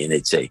look at me and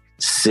they'd say,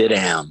 sit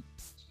down,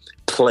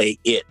 play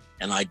it.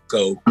 And I'd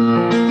go,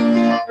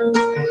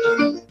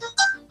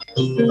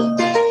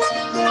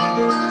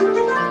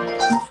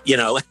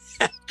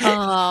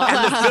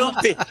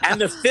 and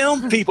the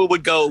film people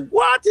would go,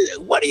 what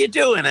are you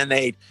doing? And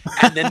then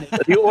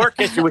the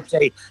orchestra would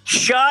say,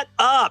 shut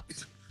up.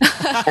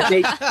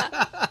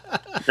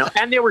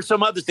 And there were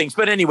some other things,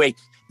 but anyway,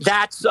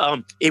 that's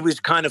it was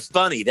kind of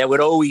funny. That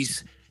would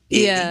always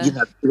it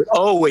would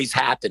always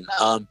happen.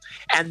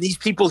 And these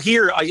people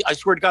here, I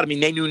swear to God, I mean,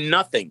 they knew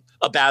nothing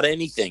about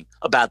anything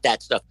about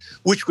that stuff,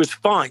 which was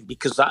fine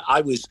because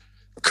I was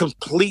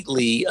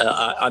completely,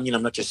 I'm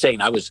not just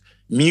saying, I was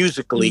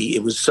musically,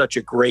 it was such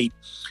a great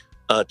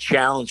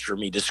challenge for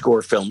me to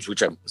score films,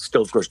 which I'm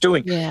still, of course,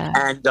 doing. Yeah.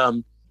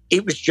 And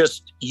it was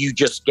just, you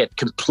just get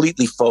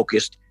completely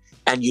focused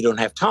and you don't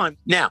have time.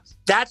 Now,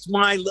 that's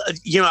my,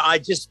 I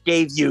just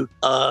gave you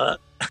a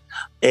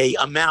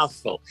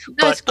mouthful.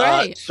 No, it's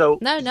great.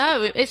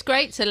 It's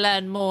great to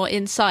learn more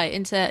insight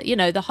into,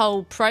 the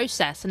whole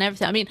process and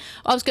everything. I mean,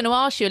 I was going to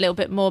ask you a little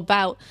bit more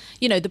about,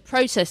 the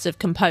process of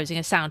composing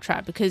a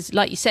soundtrack, because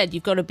like you said,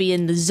 you've got to be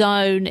in the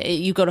zone,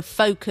 you've got to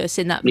focus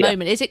in that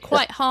moment. Is it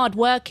quite hard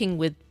working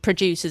with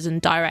producers and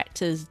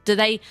directors? Are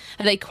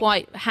they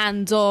quite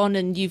hands-on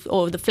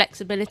or the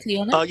flexibility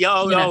on it?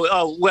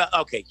 Well,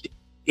 okay.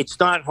 It's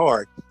not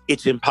hard.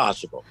 It's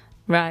impossible.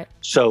 Right.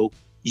 So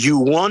you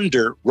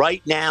wonder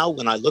right now,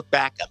 when I look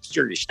back, I'm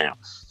serious now.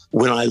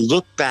 When I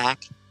look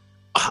back,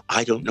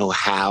 I don't know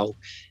how.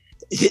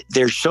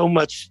 There's so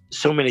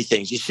many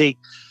things. You see,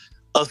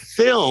 a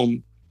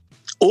film,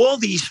 all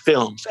these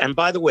films, and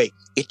by the way,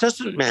 it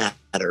doesn't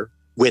matter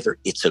whether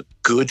it's a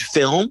good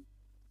film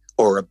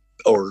or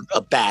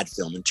a bad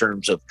film in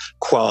terms of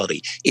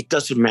quality. It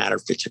doesn't matter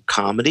if it's a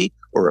comedy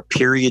or a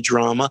period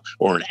drama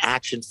or an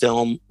action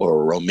film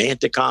or a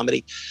romantic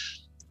comedy.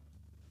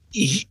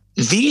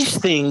 These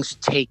things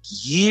take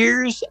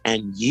years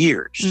and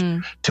years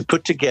to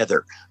put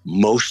together.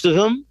 Most of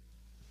them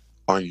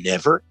are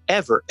never,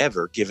 ever,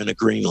 ever given a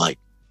green light.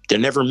 They're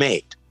never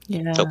made.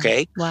 Yeah.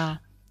 Okay? Wow.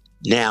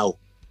 Now,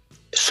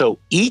 so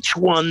each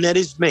one that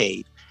is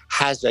made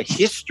has a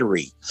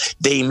history.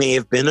 They may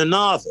have been a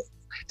novel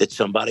that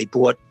somebody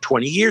bought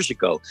 20 years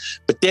ago,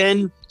 but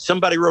then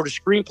somebody wrote a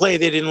screenplay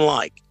they didn't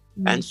like.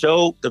 And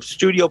so the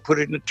studio put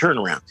it in a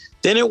turnaround.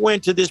 Then it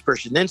went to this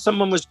person. Then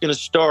someone was going to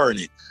star in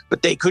it,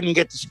 but they couldn't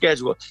get the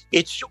schedule.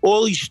 It's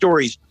all these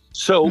stories.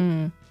 So,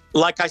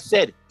 like I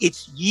said,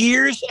 it's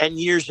years and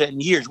years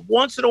and years.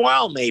 Once in a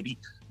while, maybe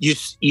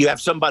you have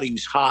somebody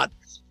who's hot,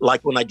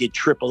 like when I did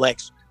Triple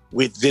X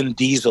with Vin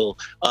Diesel.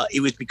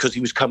 It was because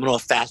he was coming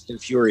off Fast and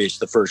Furious,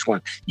 the first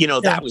one.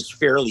 That was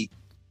fairly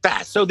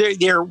fast. So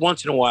there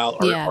once in a while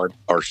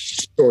are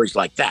stories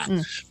like that.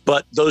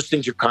 But those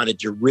things are kind of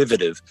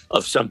derivative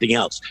of something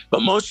else.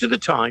 But most of the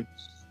time,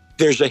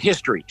 there's a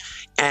history.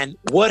 And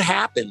what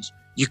happens,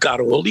 you got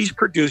all these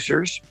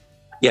producers,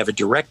 you have a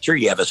director,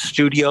 you have a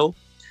studio.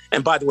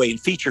 And by the way, in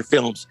feature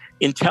films,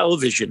 in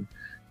television,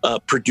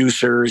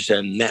 producers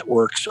and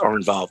networks are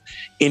involved.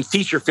 In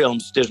feature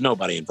films, there's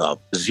nobody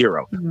involved,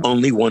 zero.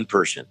 Only one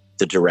person,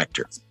 the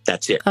director.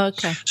 That's it.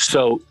 Okay.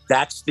 So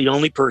that's the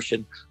only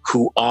person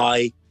who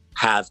I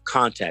have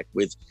contact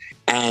with.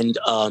 And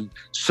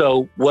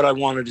so what I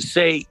wanted to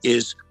say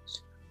is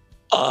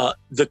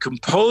the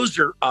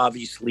composer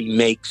obviously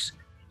makes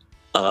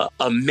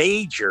a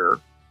major,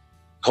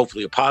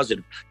 hopefully a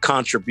positive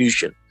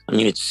contribution. I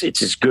mean, it's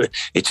as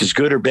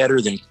good or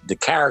better than the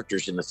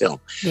characters in the film.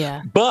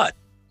 Yeah. But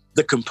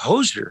the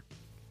composer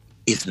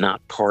is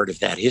not part of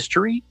that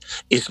history,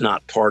 is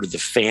not part of the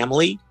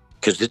family,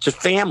 because it's a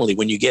family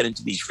when you get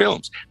into these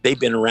films. They've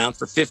been around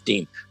for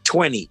 15,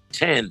 20,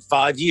 10,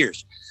 5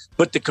 years.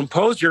 But the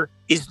composer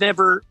is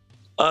never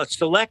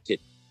selected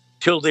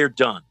till they're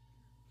done.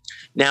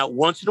 Now,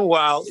 once in a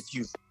while, if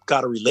you've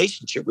got a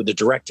relationship with the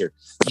director,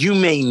 you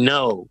may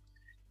know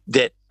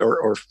that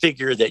or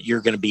figure that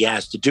you're going to be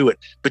asked to do it,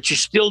 but you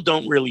still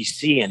don't really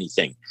see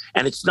anything.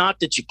 And it's not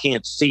that you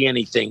can't see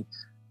anything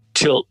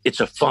till it's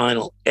a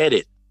final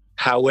edit.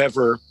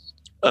 However,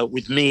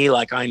 with me,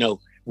 like I know,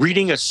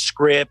 reading a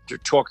script or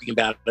talking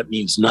about it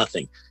means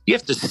nothing. You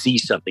have to see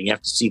something. You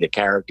have to see the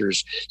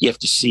characters. You have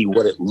to see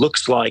what it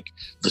looks like,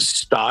 the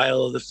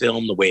style of the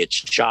film, the way it's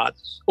shot,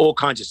 all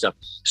kinds of stuff.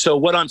 So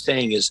what I'm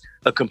saying is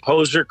a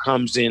composer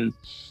comes in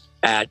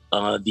at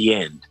the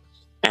end,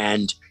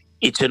 and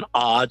it's an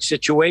odd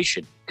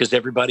situation because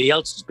everybody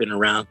else has been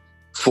around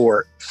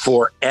for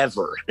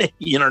forever.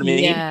 You know what I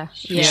mean? Yeah.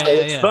 So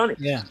it's funny.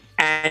 Yeah.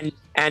 And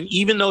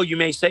even though you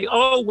may say,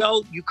 oh,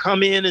 well, you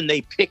come in and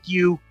they pick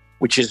you,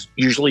 which is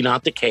usually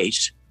not the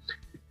case,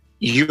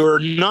 you're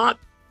not,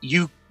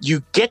 you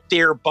get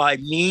there by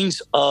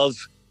means of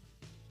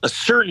a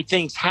certain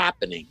things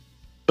happening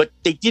but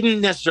they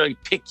didn't necessarily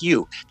pick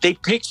you. They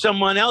picked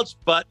someone else,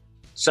 but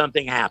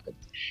something happened.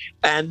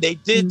 And they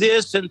did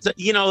this, and,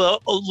 a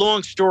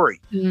long story.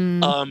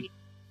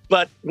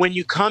 But when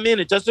you come in,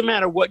 it doesn't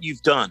matter what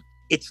you've done.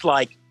 It's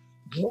like,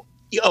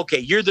 okay,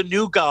 you're the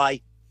new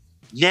guy.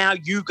 Now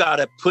you got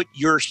to put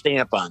your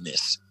stamp on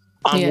this,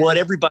 on what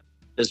everybody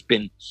has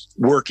been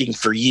working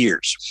for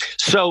years.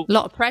 So a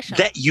lot of pressure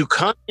that you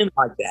come in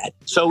like that.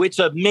 So it's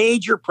a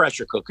major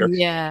pressure cooker.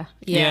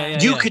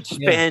 You could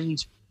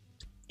spend,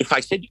 if I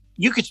said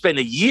you could spend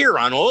a year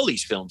on all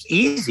these films,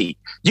 easy.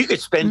 You could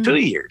spend 2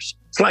 years.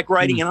 It's like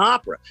writing an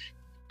opera.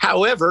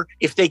 However,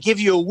 if they give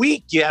you a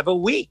week, you have a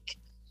week.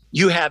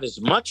 You have as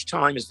much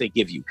time as they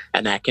give you,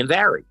 and that can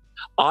vary.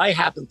 I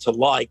happen to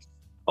like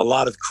a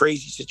lot of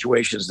crazy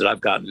situations that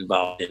I've gotten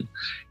involved in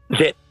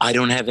that I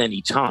don't have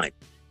any time.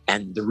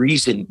 And the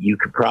reason you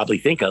could probably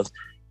think of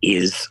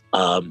is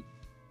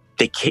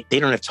they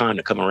don't have time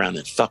to come around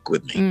and fuck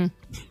with me.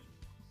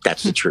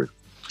 That's the truth.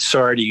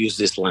 Sorry to use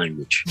this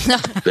language,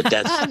 but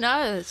that's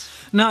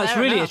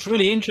it's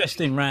really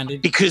interesting, Randy,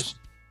 because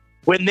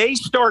when they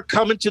start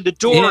coming to the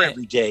door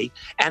every day,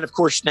 and of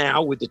course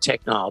now with the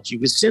technology,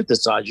 with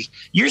synthesizers,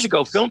 years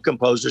ago, film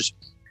composers,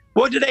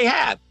 what did they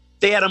have?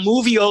 They had a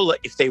moviola,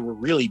 if they were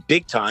really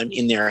big time,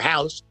 in their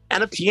house,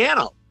 and a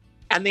piano.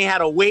 And they had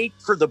to wait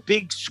for the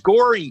big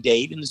scoring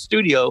date in the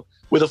studio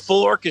with a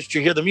full orchestra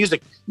to hear the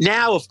music.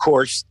 Now, of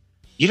course,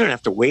 you don't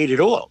have to wait at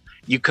all.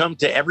 You come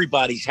to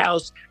everybody's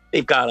house.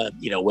 They've got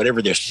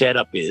whatever their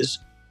setup is.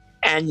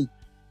 And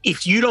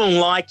if you don't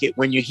like it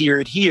when you hear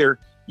it here,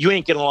 you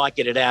ain't going to like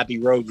it at Abbey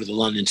Road with the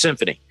London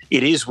Symphony.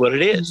 It is what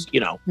it is.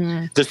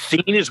 The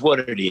scene is what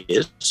it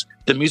is.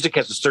 The music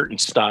has a certain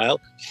style,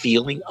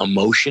 feeling,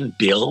 emotion,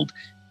 build.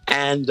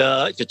 And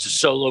if it's a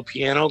solo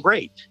piano,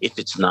 great. If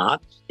it's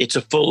not, it's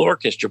a full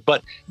orchestra.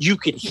 But you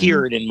can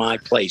hear it in my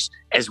place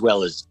as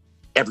well as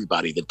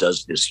everybody that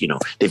does this.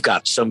 They've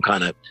got some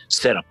kind of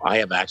setup. I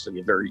have actually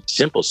a very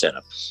simple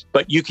setup,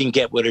 but you can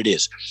get what it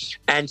is.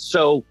 And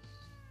so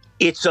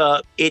it's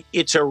a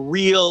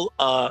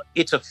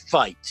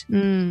fight.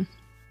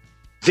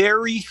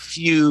 Very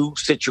few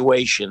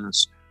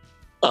situations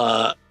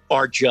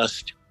are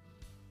just,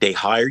 they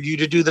hire you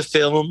to do the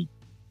film.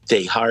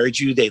 They hired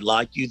you, they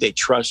like you, they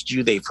trust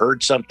you, they've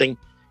heard something,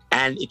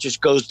 and it just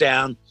goes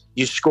down.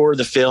 You score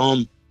the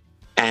film,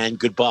 and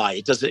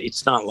goodbye.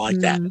 It's not like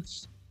that.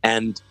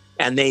 And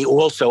they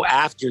also,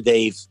 after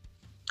they've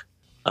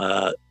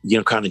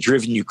kind of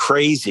driven you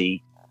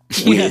crazy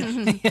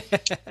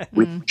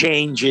with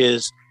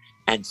changes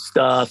and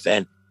stuff,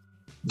 and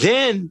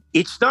then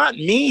it's not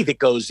me that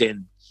goes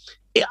in.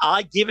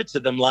 I give it to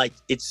them like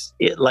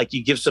like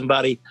you give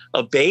somebody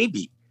a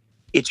baby.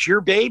 It's your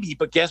baby,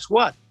 but guess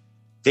what?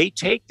 They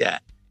take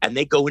that and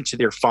they go into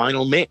their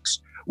final mix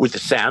with the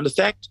sound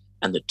effect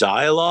and the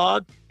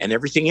dialogue and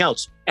everything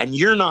else. And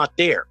you're not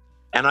there.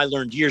 And I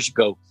learned years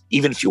ago,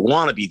 even if you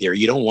want to be there,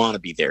 you don't want to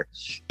be there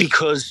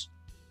because,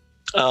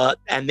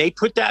 and they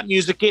put that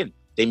music in.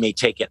 They may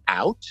take it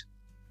out.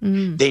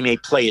 They may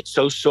play it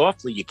so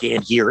softly you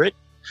can't hear it.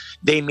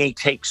 They may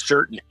take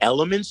certain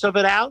elements of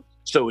it out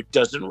so it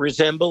doesn't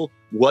resemble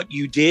what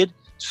you did.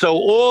 So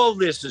all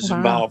this is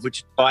involved, which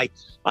is why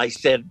I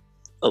said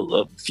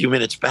a few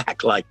minutes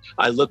back, like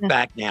I look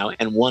back now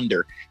and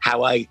wonder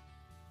how I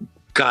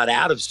got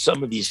out of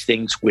some of these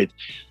things with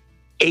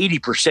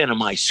 80% of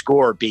my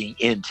score being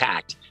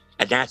intact.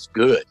 And that's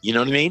good. You know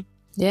what I mean?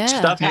 Yeah.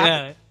 Stuff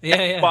happens.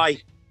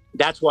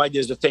 That's why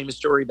there's a famous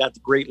story about the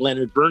great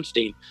Leonard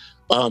Bernstein.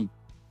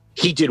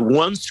 He did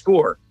one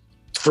score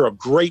for a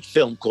great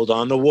film called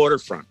On the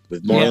Waterfront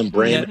with Marlon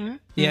Brando.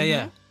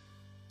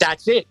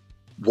 That's it.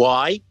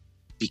 Why?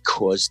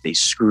 Because they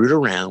screwed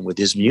around with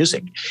his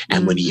music.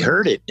 And when he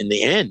heard it in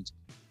the end,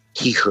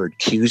 he heard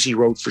cues he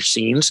wrote for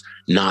scenes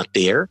not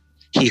there.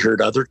 He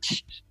heard other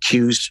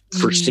cues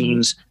for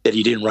scenes that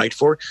he didn't write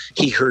for.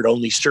 He heard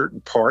only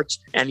certain parts,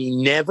 and he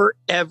never,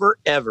 ever,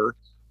 ever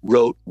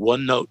wrote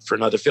one note for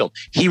another film.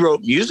 He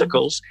wrote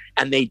musicals,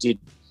 and they did,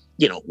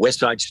 West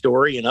Side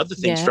Story and other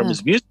things from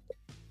his music.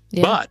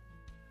 But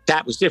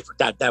that was different.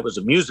 That was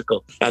a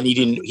musical, and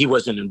he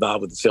wasn't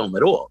involved with the film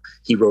at all.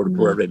 He wrote a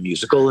Broadway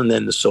musical, and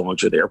then the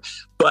songs are there.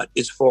 But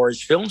as far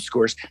as film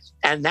scores,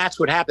 and that's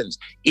what happens.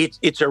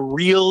 It's a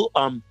real.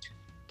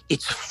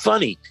 It's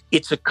funny.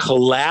 It's a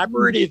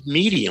collaborative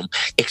medium.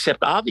 Except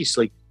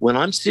obviously, when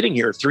I'm sitting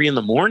here at 3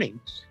 a.m.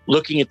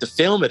 looking at the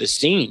film at a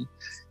scene,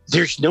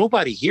 there's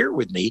nobody here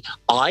with me.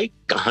 I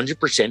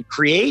 100%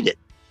 create it,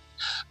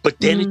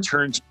 but then it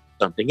turns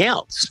something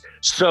else.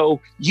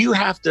 So you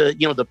have to,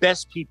 the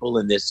best people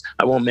in this,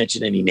 I won't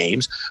mention any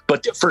names,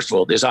 but first of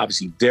all, there's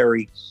obviously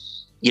very,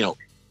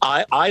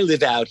 I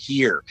live out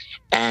here.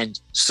 And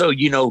so,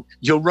 you'll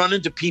run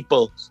into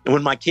people. And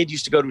when my kid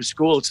used to go to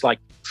school, it's like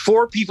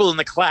 4 people in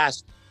the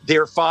class,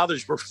 their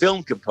fathers were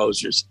film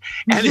composers.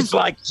 And it's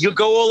like, you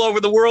go all over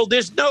the world,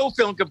 there's no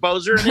film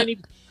composer. And then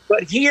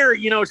but here,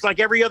 it's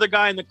like every other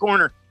guy in the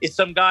corner is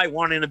some guy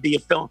wanting to be a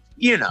film,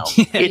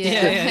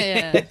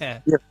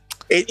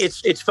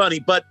 It's funny,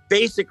 but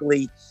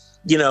basically,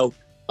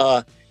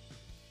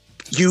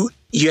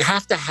 you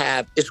have to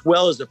have, as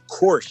well as, of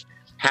course,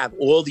 have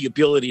all the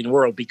ability in the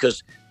world,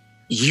 because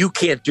you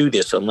can't do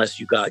this unless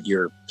you got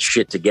your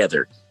shit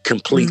together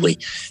completely.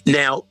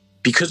 Now,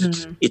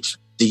 because it's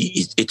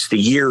the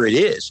year it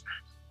is,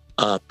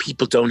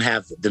 people don't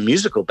have the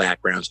musical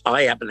backgrounds.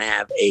 I happen to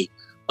have a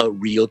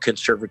real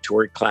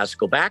conservatory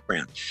classical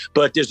background,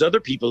 but there's other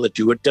people that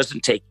do it.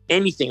 Doesn't take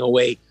anything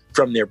away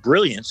from their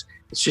brilliance.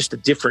 It's just a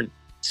different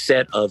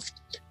set of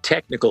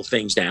technical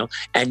things now,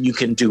 and you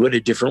can do it a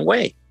different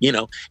way,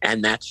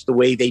 and that's the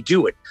way they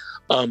do it.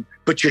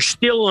 But you're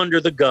still under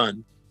the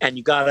gun, and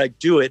you got to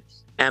do it.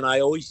 And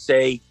I always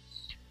say,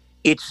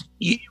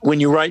 when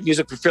you write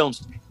music for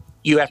films,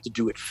 you have to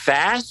do it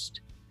fast,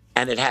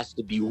 and it has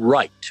to be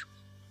right.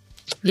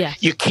 Yeah.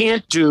 You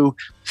can't do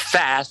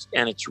fast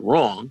and it's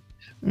wrong,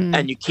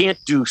 and you can't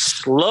do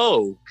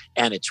slow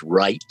and it's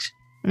right.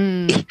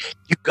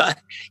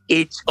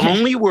 It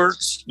only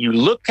works. You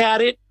look at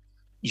it,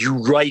 you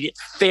write it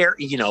fair.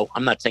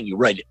 I'm not saying you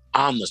write it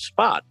on the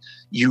spot.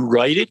 You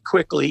write it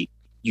quickly,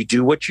 you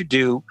do what you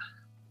do,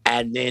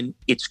 and then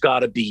it's got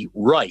to be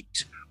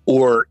right,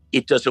 or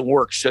it doesn't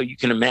work. So you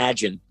can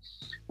imagine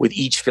with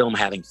each film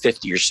having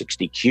 50 or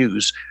 60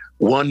 cues,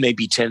 one may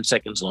be 10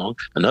 seconds long,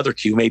 another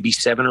cue may be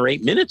 7 or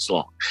 8 minutes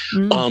long.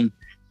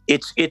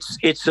 It's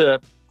a,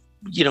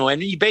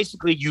 and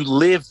you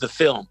live the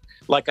film.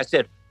 Like I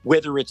said,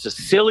 whether it's a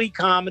silly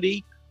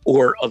comedy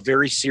or a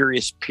very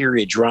serious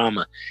period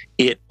drama,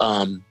 it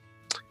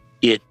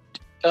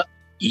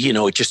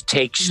just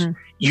takes,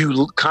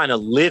 you kind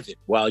of live it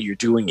while you're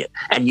doing it,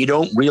 and you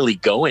don't really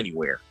go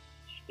anywhere.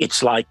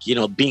 It's like,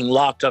 being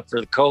locked up for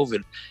the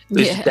COVID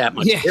isn't that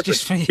much different.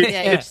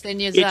 Just in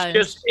your zone.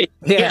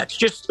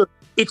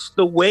 It's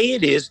the way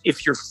it is.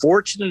 If you're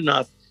fortunate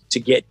enough to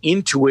get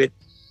into it,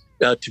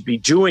 to be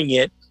doing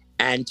it,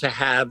 and to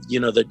have,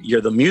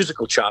 the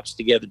musical chops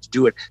together to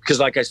do it. Because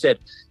like I said,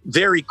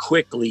 very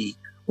quickly,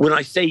 when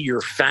I say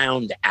you're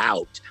found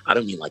out, I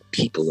don't mean like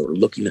people are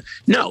looking.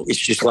 No, it's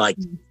just like,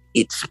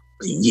 it's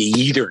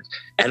either,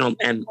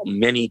 and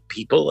many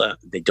people,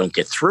 they don't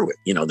get through it.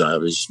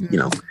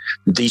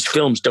 These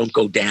films don't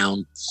go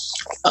down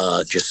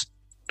just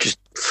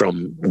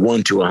from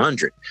 1 to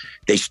 100.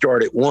 They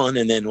start at 1,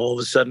 and then all of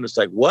a sudden it's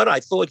like, what? I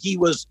thought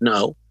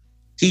no,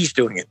 he's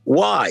doing it.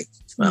 Why?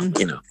 Well,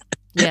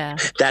 Yeah.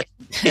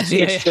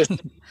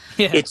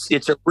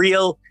 It's a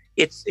real,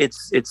 it's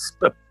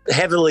a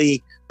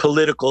heavily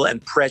political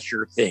and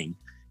pressure thing.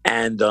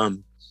 And,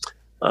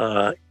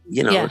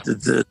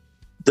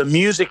 the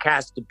music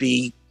has to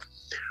be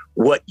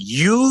what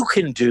you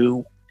can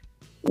do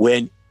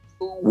when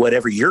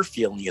whatever your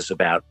feeling is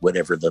about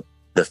whatever the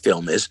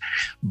film is,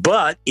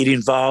 but it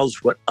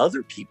involves what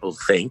other people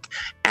think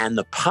and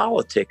the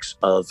politics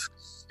of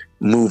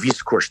movies.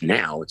 Of course,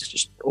 now it's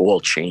just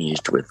all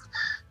changed with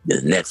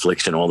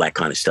Netflix and all that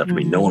kind of stuff. I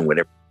mean, no one would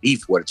ever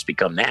believe what it's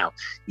become now,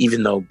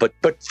 even though, but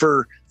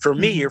for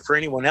me or for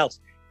anyone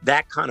else,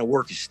 that kind of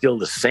work is still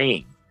the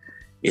same.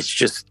 It's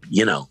just,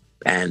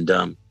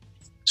 and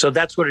so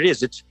that's what it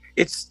is.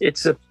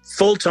 It's a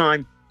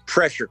full-time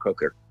pressure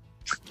cooker.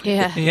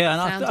 Yeah.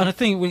 Yeah, and I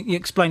think when you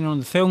explain on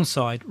the film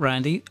side,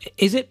 Randy,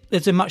 is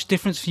there much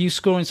difference for you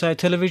scoring, say, a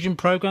television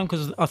program?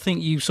 Because I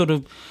think you sort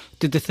of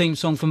did the theme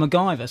song for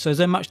MacGyver. So is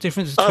there much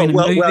difference between a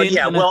movie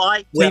and a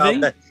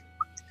TV?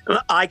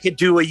 I could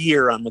do a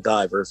year on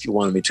MacGyver if you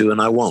wanted me to,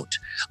 and I won't.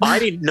 I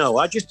didn't know.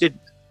 I just did.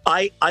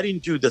 I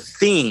didn't do the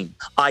theme.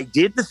 I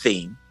did the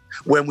theme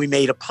when we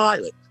made a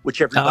pilot,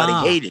 which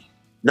everybody hated.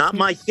 Not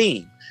my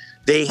theme.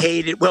 They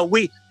hated. Well,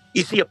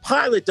 you see, a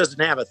pilot doesn't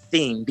have a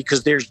theme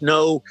because there's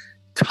no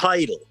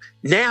title.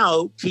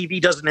 Now,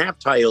 TV doesn't have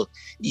title.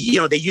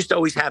 They used to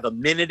always have a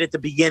minute at the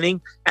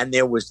beginning, and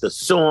there was the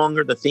song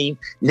or the theme.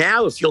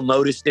 Now, if you'll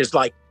notice, there's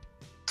like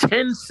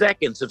 10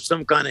 seconds of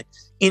some kind of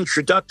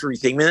introductory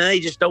thing, and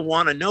they just don't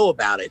want to know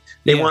about it.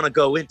 They want to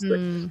go into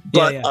it.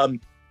 But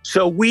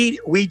so we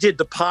did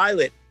the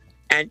pilot,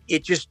 and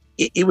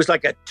it was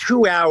like a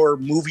 2-hour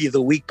movie of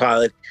the week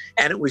pilot,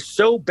 and it was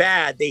so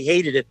bad they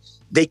hated it.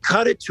 They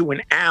cut it to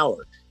an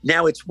hour.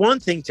 Now, it's one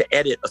thing to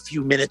edit a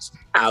few minutes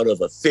out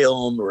of a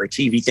film or a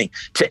TV thing.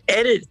 To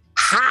edit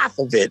half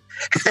of it,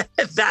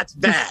 that's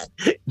bad.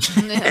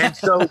 And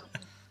so,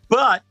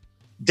 but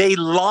they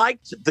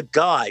liked the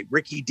guy,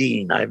 Ricky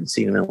Dean. I haven't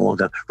seen him in a long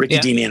time. Ricky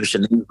Dean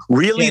Anderson. They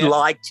really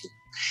liked him.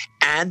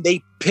 And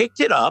they picked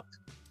it up.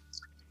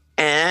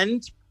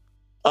 And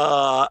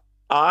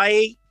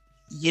I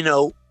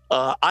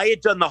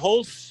had done the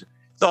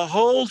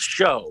whole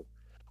show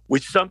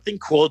with something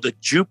called a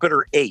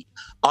Jupiter 8.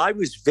 I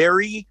was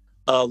very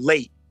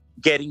late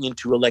getting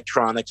into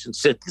electronics and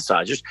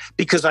synthesizers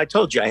because I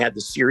told you I had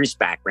the serious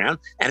background.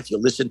 And if you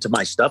listen to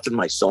my stuff and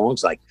my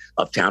songs like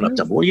Uptown,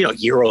 well, you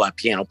hear all that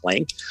piano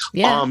playing.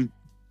 Yeah.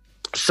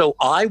 So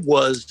I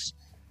was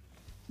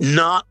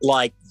not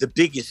like the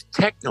biggest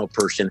techno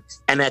person.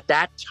 And at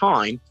that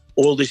time,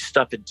 all this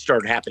stuff had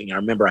started happening. I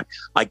remember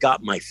I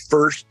got my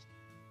first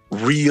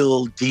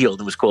real deal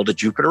that was called a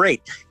Jupiter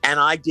 8. And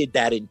I did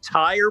that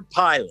entire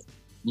pilot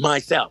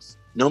myself,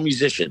 no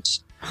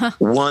musicians.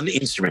 one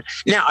instrument.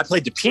 Now I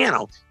played the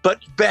piano, but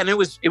Ben, it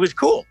was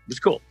cool. It was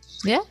cool.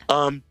 Yeah.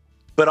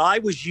 But I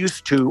was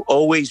used to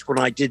always, when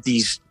I did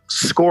these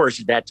scores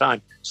at that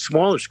time,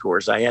 smaller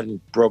scores, I hadn't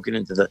broken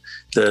into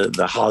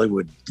the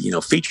Hollywood,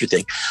 feature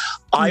thing.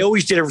 I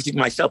always did everything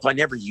myself. I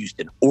never used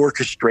an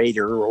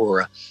orchestrator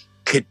or a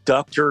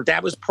conductor.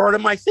 That was part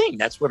of my thing.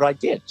 That's what I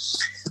did.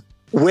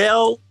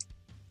 Well,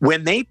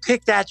 when they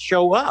picked that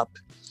show up,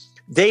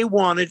 they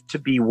wanted to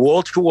be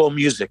wall-to-wall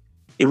music.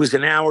 It was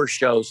an hour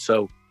show,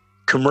 so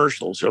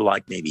commercials are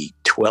like maybe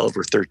 12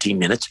 or 13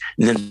 minutes.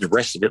 And then the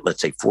rest of it,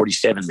 let's say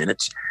 47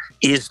 minutes,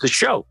 is the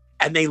show.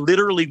 And they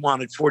literally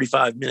wanted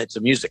 45 minutes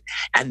of music.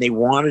 And they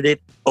wanted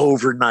it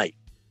overnight.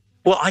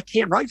 Well, I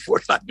can't write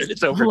 45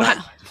 minutes overnight.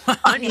 Wow.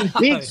 I mean,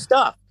 big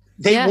stuff.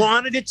 They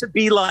wanted it to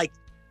be like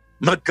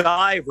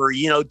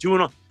MacGyver,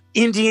 doing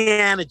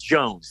Indiana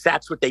Jones.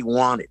 That's what they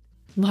wanted.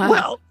 Wow.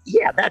 Well,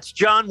 yeah, that's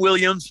John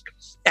Williams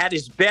at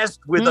his best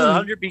with a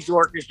 100-piece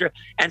orchestra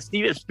and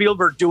Steven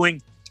Spielberg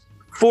doing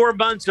 4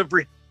 months of...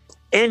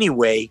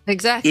 Anyway,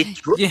 exactly.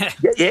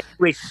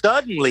 Anyway,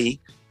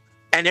 suddenly,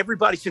 and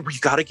everybody said, well, you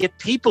got to get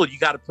people. You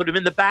got to put them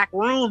in the back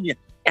room.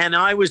 And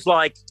I was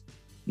like,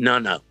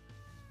 no,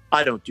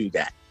 I don't do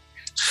that.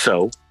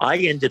 So I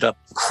ended up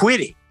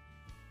quitting.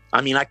 I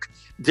mean,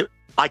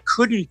 I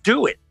couldn't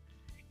do it.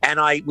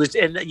 And I was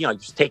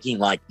taking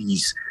like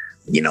these,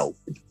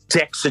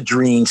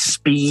 Dexedrine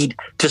speed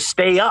to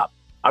stay up.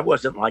 I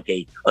wasn't like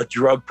a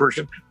drug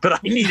person, but I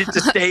needed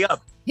to stay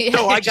up.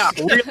 So I got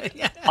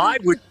I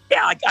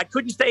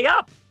couldn't stay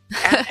up.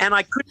 And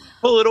I couldn't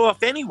pull it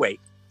off anyway.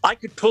 I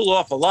could pull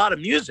off a lot of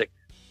music,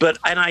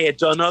 and I had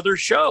done other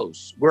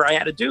shows where I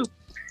had to do.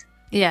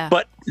 Yeah.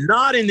 But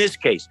not in this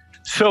case.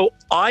 So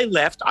I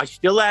left. I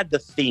still had the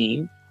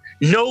theme.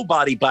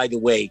 Nobody, by the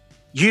way,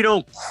 you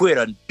don't quit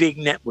a big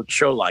network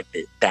show like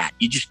that.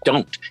 You just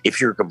don't if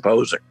you're a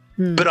composer.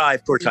 But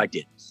of course I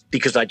did,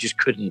 because I just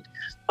couldn't.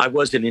 I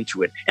wasn't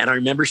into it. And I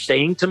remember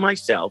saying to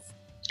myself,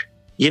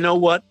 you know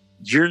what?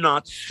 You're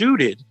not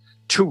suited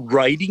to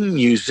writing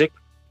music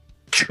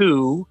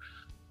to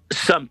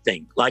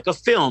something like a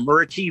film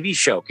or a TV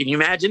show. Can you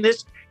imagine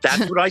this?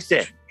 That's what I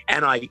said.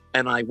 And I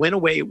went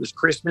away. It was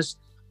Christmas.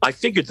 I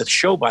figured the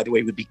show, by the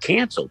way, would be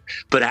canceled.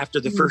 But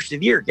after the first of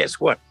the year, guess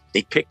what?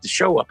 They picked the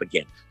show up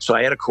again. So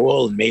I had a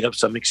call and made up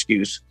some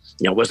excuse.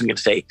 I wasn't going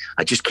to say,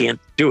 I just can't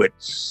do it.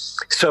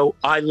 So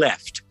I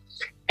left.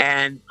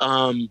 And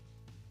I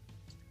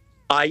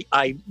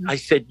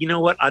said, you know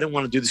what? I don't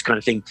want to do this kind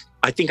of thing.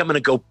 I think I'm going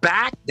to go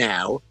back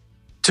now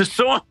to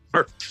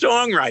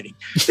songwriting.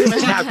 This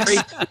is how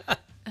crazy.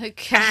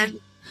 Okay. And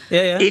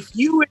if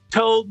you had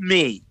told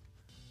me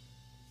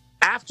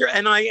after,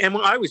 and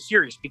I was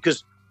serious,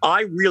 because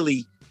I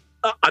really,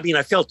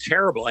 I felt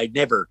terrible. I'd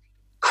never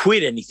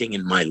quit anything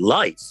in my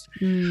life,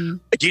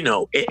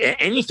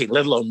 anything,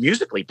 let alone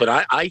musically. But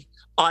I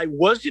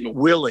wasn't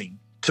willing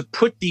to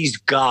put these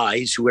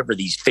guys, whoever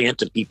these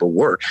phantom people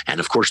were,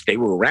 and of course they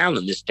were around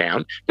in this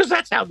town, because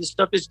that's how this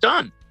stuff is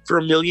done for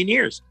a million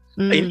years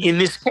in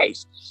this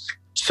case.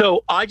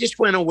 So I just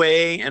went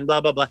away and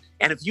blah, blah, blah.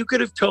 And if you could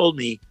have told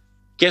me,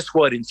 guess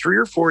what, in 3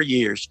 or 4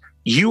 years,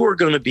 you are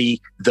going to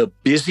be the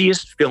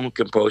busiest film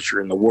composer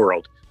in the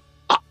world,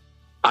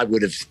 I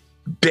would have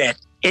bet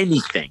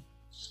anything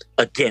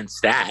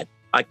against that.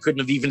 I couldn't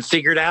have even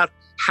figured out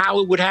how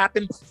it would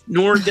happen,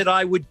 nor that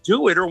I would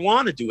do it or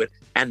want to do it.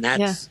 And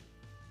that's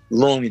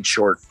long and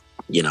short,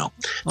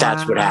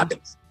 that's what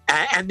happened.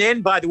 And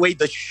then, by the way,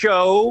 the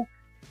show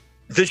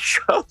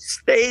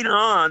stayed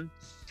on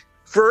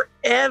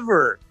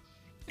forever.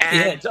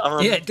 And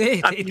it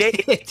did.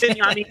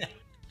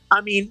 I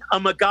mean, a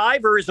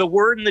MacGyver is a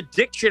word in the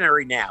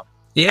dictionary now.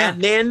 Yeah.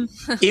 And then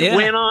it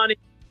went on in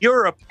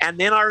Europe. And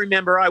then I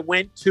remember I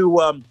went to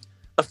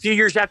a few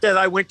years after that,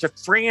 I went to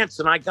France,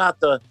 and I got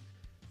the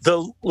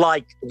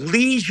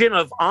Legion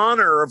of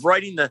Honor of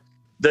writing the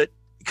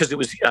because it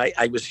was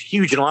I was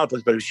huge in a lot of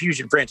places, but it was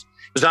huge in France.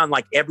 It was on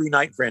like every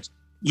night in France,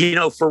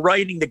 for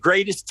writing the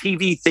greatest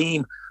TV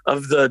theme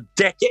of the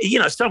decade,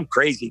 some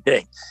crazy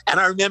thing. And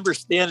I remember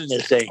standing there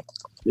saying,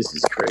 this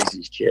is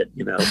crazy shit,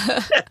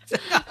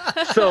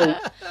 So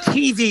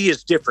TV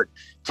is different.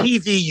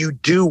 TV, you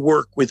do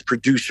work with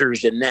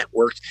producers and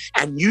networks,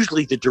 and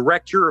usually the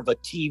director of a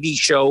TV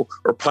show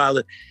or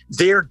pilot,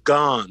 they're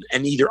gone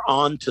and either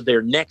on to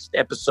their next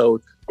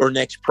episode or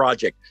next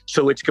project.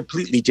 So it's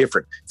completely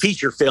different.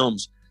 Feature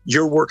films,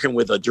 you're working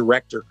with a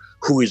director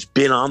who has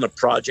been on the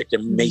project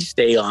and may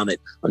stay on it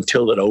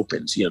until it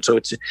opens. So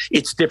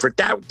it's different.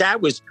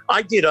 That was,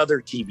 I did other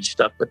TV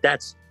stuff, but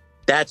that's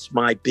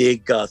my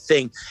big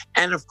thing.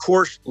 And of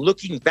course,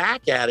 looking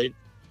back at it,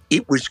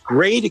 it was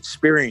great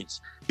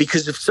experience,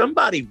 because if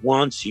somebody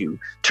wants you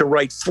to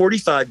write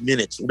 45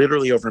 minutes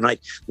literally overnight,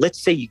 let's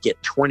say you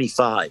get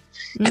 25,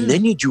 and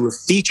then you do a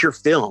feature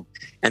film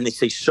and they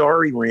say,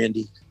 sorry,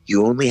 Randy,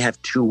 you only have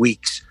 2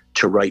 weeks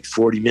to write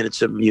 40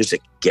 minutes of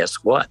music. Guess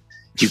what?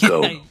 you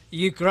go,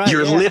 you great.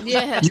 your lip,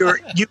 Yeah.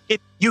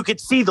 you could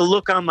see the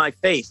look on my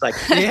face, like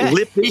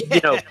lip,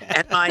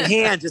 and my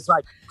hands. It's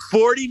like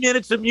 40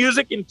 minutes of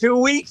music in 2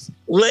 weeks.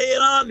 Lay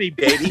it on me,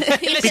 baby.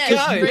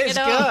 Let's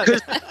go.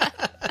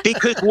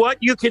 Because what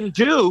you can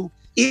do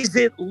is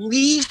at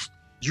least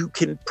you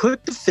can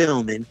put the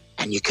film in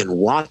and you can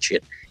watch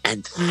it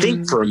and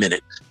think for a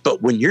minute.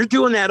 But when you're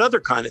doing that other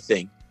kind of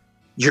thing,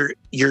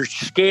 you're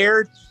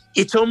scared.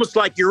 It's almost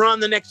like you're on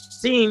the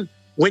next scene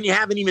when you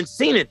haven't even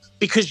seen it,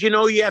 because you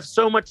have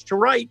so much to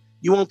write,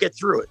 you won't get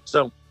through it.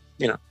 So,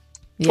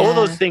 all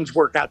those things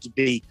work out to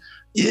be,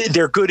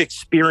 they're good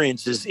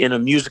experiences in a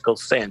musical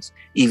sense,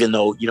 even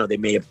though, they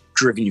may have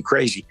driven you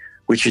crazy,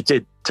 which it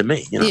did to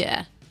me.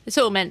 Yeah. It's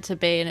all meant to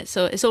be, and it's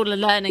all a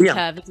learning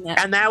curve, isn't it?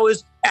 And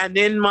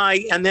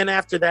then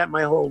after that,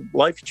 my whole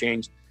life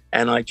changed,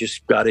 and I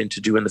just got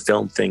into doing the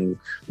film thing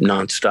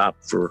nonstop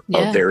for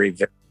a very,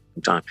 very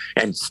long time,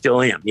 and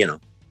still am,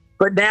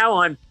 But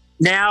now I'm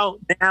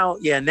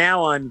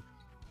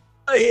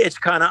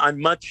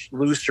much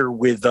looser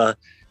with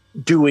I'm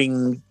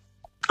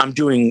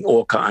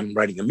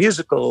writing a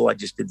musical. I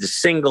just did the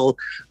single.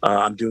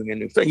 I'm doing a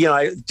new thing,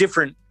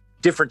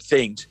 different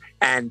things,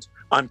 and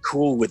I'm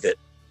cool with it.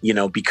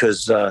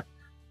 Because I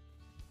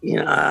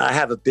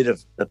have a bit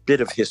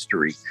of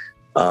history,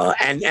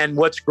 and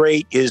what's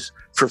great is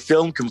for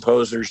film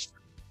composers,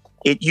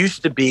 it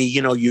used to be,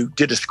 you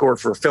did a score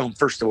for a film.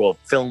 First of all,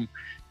 film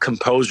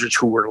composers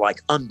who were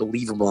like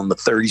unbelievable in the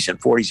 30s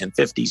and 40s and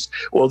 50s,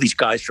 all these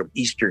guys from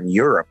Eastern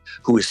Europe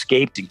who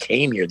escaped and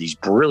came here, these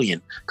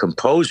brilliant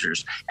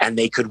composers, and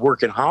they could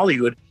work in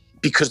Hollywood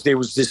because there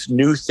was this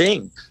new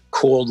thing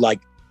called like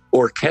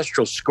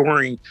orchestral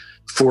scoring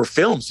for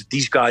films.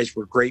 These guys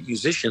were great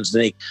musicians,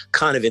 and they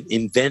kind of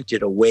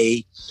invented a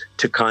way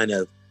to kind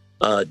of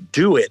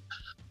do it.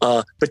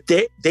 But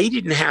they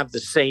didn't have the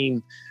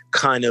same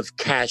kind of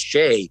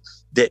cachet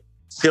that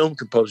film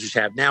composers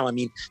have now. I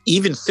mean,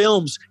 even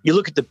films, you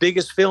look at the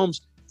biggest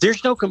films,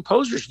 there's no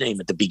composer's name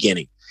at the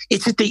beginning.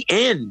 It's at the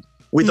end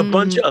with a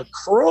bunch of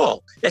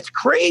crawl. That's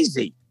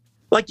crazy.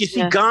 Like you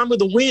see Gone with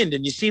the Wind,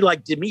 and you see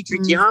like Dmitri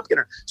Tiomkin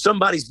or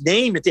somebody's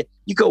name at the,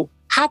 you go,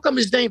 how come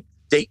his name?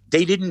 They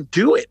didn't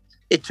do it.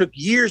 It took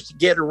years to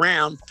get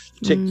around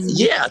to,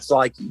 it's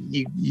like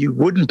you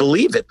wouldn't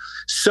believe it.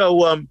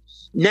 So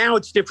now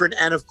it's different.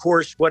 And of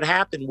course, what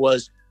happened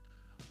was,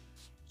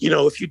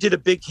 if you did a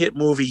big hit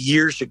movie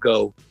years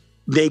ago,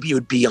 maybe it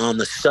would be on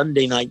the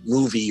Sunday night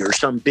movie or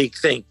some big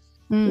thing.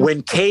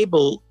 When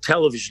cable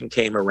television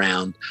came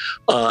around,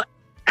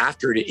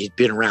 after it had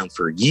been around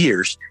for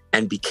years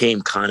and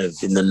became kind of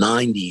in the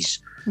 90s,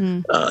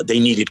 they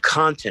needed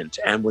content.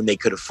 And when they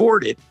could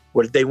afford it,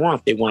 what did they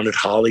want? They wanted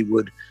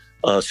Hollywood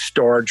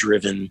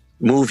star-driven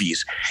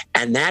movies.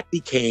 And that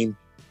became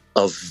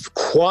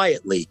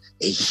quietly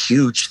a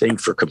huge thing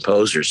for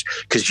composers,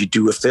 because you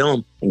do a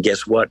film and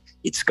guess what?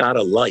 It's got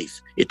a life.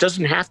 It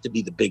doesn't have to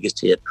be the biggest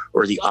hit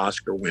or the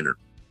Oscar winner.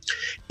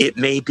 It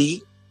may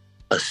be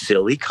a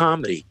silly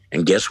comedy.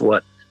 And guess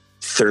what?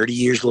 30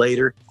 years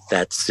later,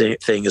 that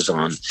thing is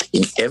on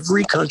in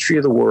every country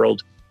of the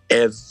world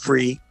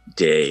every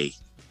day.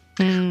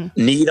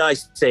 Need I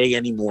say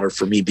any more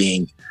for me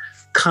being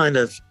kind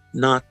of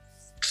not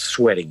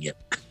sweating it?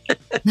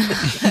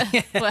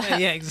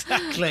 Yeah,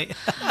 exactly.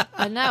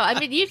 I know. I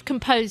mean, you've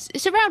composed,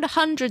 it's around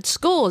 100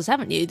 scores,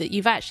 haven't you, that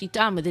you've actually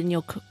done within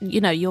your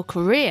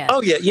career?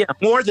 Oh, yeah.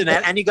 More than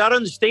that. And you got to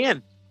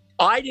understand,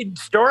 I didn't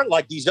start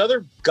like these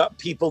other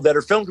people that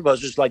are film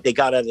composers, like they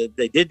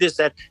did this,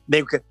 that.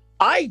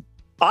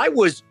 I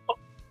was,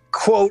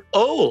 quote,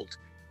 old.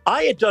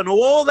 I had done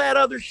all that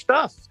other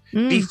stuff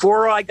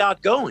before I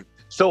got going.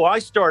 So I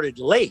started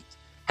late.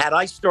 Had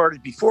I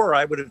started before,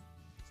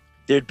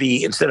 there'd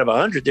be, instead of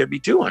 100, there'd be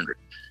 200.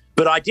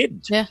 But I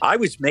didn't. Yeah. I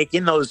was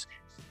making those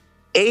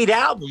 8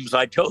 albums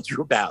I told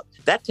you about.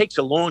 That takes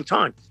a long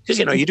time. Because,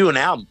 you do an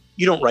album,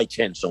 you don't write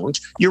 10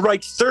 songs, you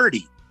write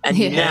 30. And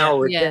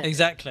now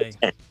exactly.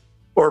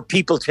 Or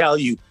people tell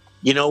you,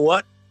 you know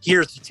what?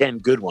 Here's the 10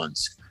 good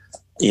ones.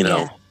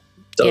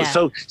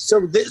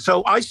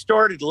 So I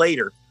started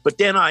later, but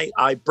then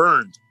I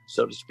burned,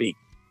 so to speak.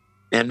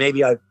 And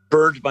maybe I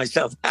burned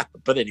myself out.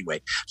 But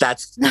anyway,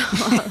 that's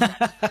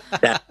what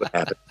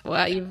happened.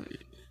 Well,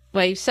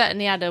 you've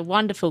certainly had a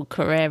wonderful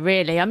career,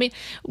 really. I mean,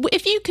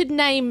 if you could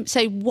name,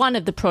 say, one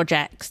of the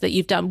projects that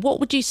you've done, what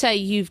would you say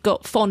you've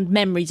got fond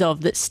memories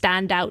of that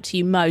stand out to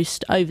you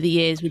most over the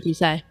years, would you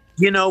say?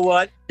 You know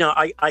what? No,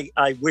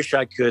 I wish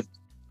I could.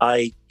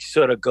 I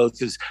sort of go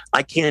through this.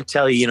 I can't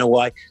tell you,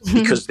 why?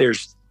 Because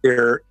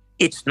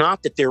it's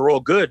not that they're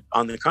all good.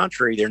 On the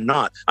contrary, they're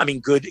not. I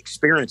mean, good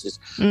experiences.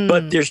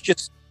 But there's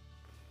just,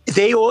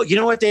 they all,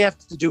 what they have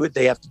to do with?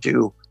 They have to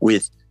do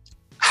with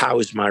how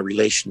is my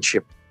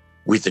relationship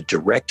with the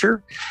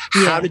director?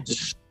 How did the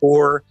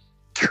score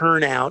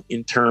turn out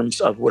in terms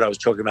of what I was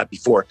talking about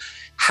before?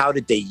 How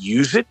did they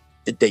use it?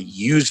 Did they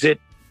use it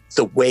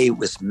the way it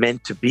was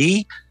meant to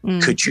be?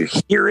 Could you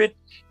hear it?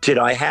 Did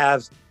I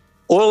have...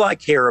 All I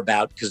care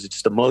about, because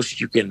it's the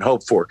most you can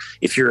hope for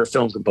if you're a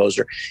film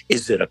composer,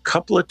 is that a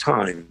couple of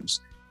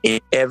times in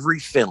every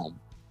film,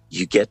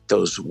 you get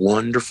those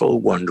wonderful,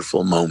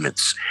 wonderful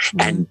moments.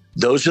 And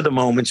those are the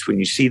moments when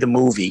you see the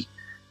movie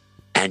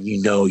and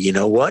you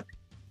know what?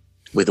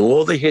 With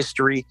all the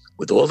history,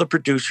 with all the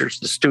producers,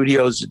 the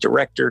studios, the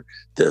director,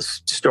 the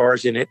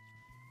stars in it,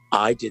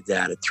 I did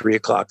that at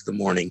 3:00 in the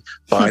morning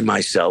by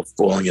myself,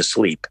 falling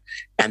asleep.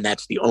 And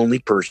that's the only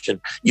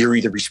person. You're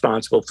either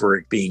responsible for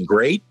it being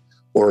great,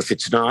 or if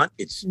it's not,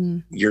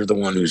 you're the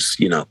one who's,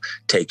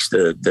 takes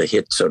the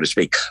hit, so to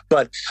speak.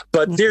 But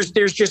there's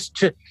just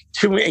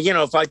too many,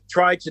 if I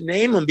try to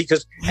name them,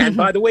 because, and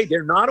by the way,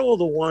 they're not all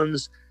the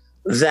ones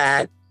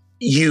that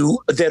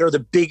are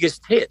the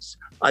biggest hits.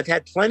 I've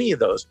had plenty of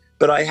those,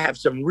 but I have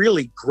some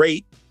really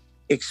great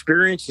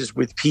experiences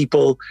with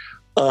people,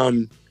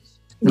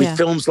 with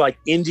films like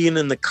Indian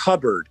in the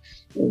Cupboard,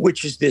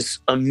 which is this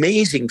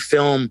amazing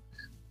film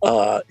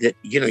that,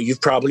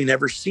 you've probably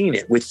never seen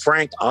it, with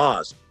Frank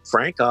Oz.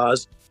 Frank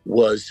Oz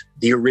was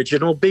the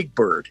original Big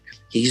Bird.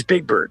 He's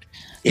Big Bird.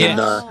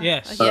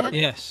 Yes.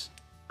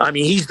 I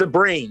mean, he's the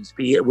brains,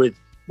 be it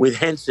with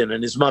Henson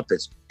and his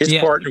Muppets. His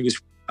partner was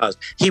Oz.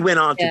 He went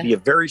on to be a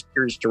very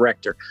serious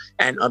director.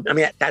 And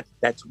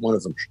that's one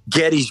of them.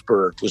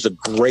 Gettysburg was a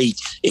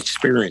great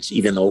experience,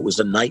 even though it was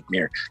a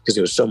nightmare because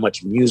there was so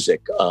much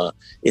music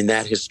in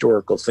that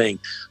historical thing.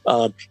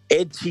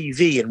 Ed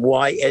TV, and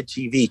why Ed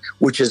TV,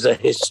 which is a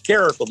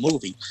hysterical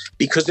movie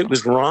because it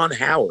was Ron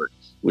Howard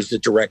was the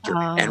director.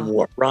 And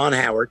Ron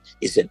Howard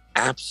is an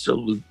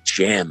absolute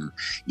gem.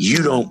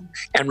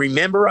 And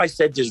remember I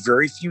said there's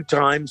very few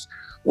times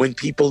when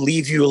people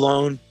leave you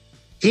alone.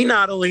 He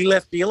not only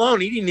left me alone,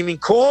 he didn't even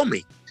call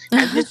me.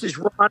 And this is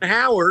Ron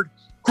Howard,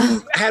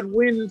 who had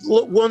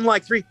won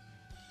like 3,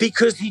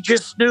 because he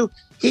just knew,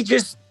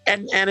 he's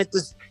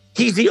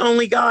the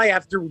only guy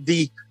after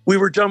we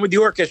were done with the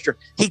orchestra.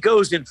 He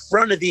goes in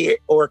front of the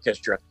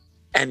orchestra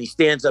and he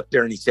stands up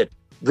there and he said,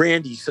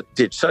 Randy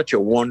did such a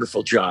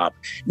wonderful job.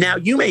 Now,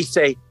 you may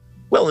say,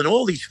 well, in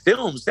all these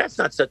films, that's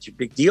not such a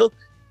big deal.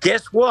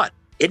 Guess what?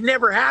 It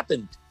never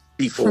happened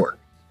before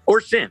or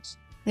since.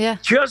 Yeah.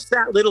 Just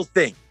that little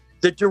thing.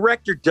 The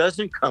director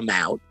doesn't come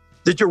out.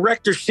 The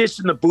director sits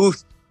in the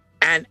booth,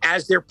 and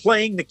as they're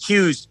playing the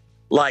cues,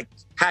 like,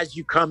 has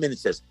you come in and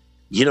says,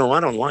 I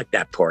don't like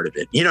that part of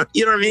it. You know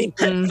what I mean?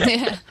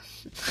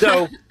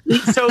 So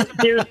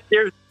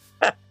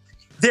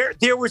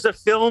there was a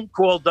film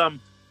called,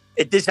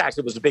 this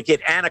actually was a big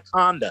hit,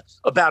 Anaconda,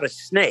 about a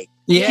snake.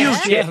 Yeah.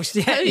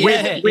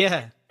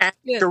 And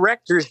the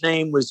director's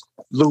name was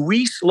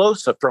Luis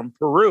Loza from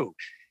Peru.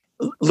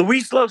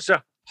 Luis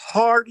Loza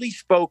hardly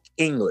spoke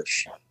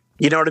English.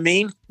 You know what I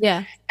mean?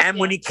 Yeah. And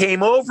when he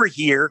came over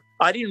here,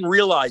 I didn't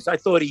realize. I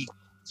thought he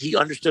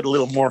understood a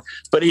little more,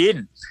 but he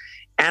didn't.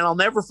 And I'll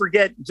never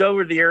forget, he's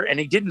over there, and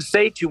he didn't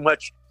say too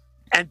much.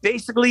 And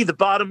basically, the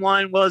bottom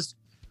line was,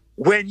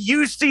 when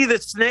you see the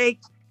snake,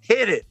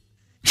 hit it.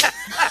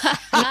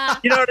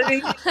 You know what I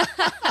mean?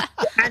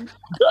 And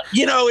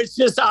it's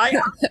just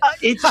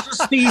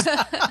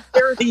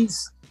there are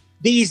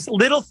these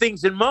little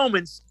things and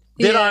moments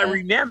that I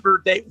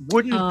remember that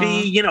wouldn't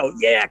be,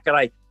 could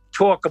I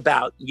talk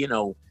about,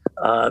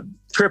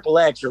 Triple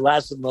X or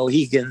Last of the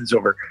Mohicans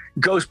or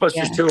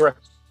Ghostbusters Tour.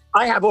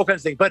 I have all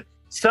kinds of things, but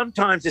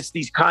sometimes it's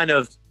these kind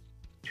of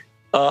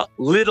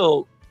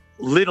little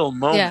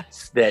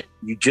moments that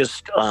you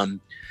just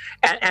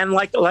and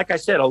like I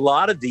said, a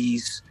lot of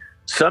these,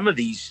 some of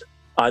these,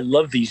 I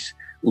love these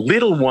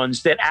little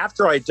ones that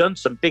after I'd done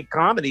some big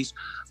comedies,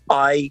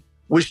 I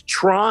was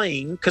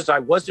trying, because I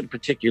wasn't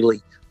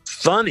particularly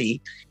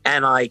funny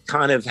and I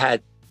kind of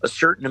had a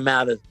certain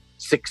amount of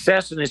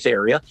success in this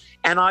area,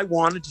 and I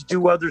wanted to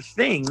do other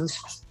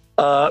things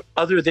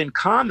other than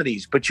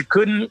comedies, but you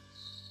couldn't,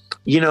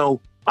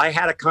 I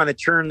had to kind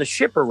of turn the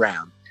ship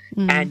around.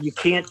 And you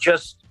can't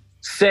just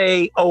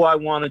say, oh, I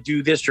want to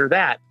do this or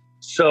that.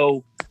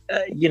 So,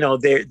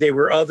 there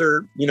were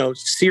other,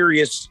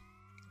 serious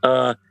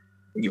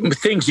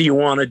things that you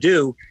want to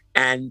do.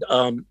 And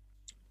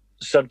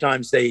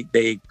sometimes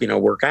they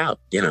work out,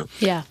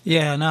 Yeah.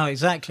 Yeah, no,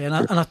 exactly. And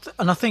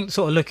I think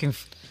sort of looking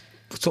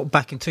sort of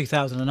back in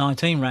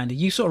 2019, Randy,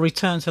 you sort of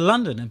returned to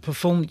London and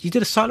performed. You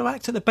did a solo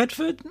act at the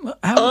Bedford.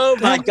 Oh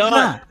my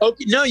God!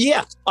 Okay, no,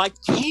 yeah, I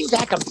came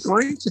back. I'm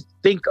trying to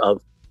think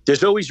of.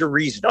 There's always a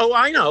reason. Oh,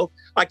 I know.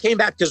 I came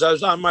back because I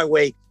was on my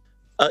way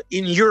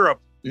in Europe,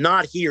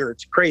 not here.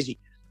 It's crazy.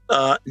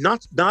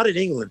 Not in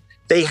England.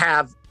 They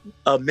have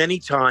many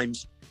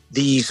times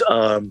these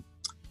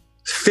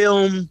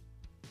film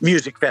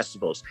music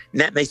festivals, and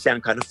that may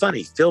sound kind of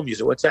funny. Film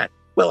music, what's that?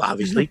 Well,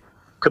 obviously.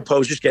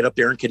 Composers get up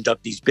there and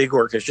conduct these big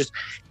orchestras.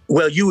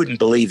 Well, you wouldn't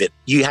believe it.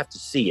 You have to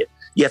see it.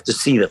 You have to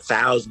see the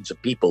thousands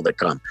of people that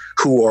come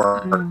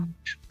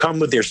come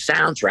with their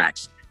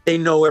soundtracks. They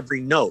know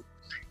every note.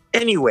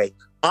 Anyway,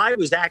 I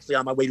was actually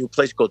on my way to a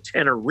place called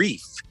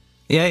Tenerife.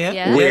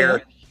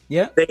 Where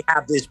they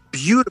have this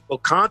beautiful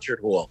concert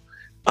hall.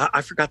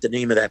 I forgot the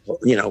name of that.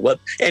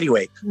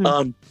 Anyway,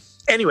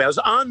 I was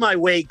on my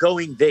way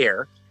going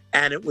there,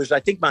 and it was, I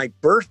think, my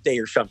birthday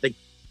or something.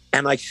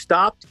 And I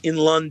stopped in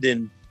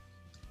London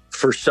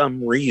for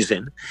some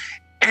reason.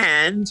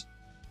 And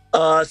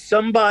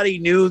Somebody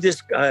knew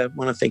this guy. I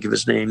want to think of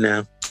his name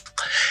now.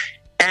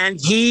 And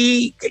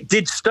he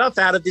did stuff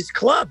out of this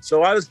club.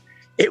 So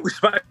it was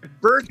my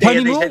birthday. Tony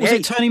and they Moore? said, Was hey,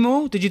 it Tony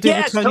Moore? Did you do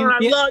yes, the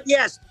Tony? Moore?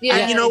 Yes. Yeah.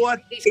 And you know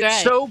what? He's It's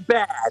great. so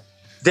bad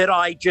that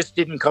I just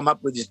didn't come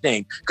up with his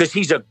name because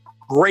he's a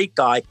great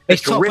guy.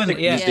 It's a terrific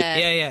top, yeah. music.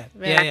 Yeah.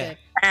 Very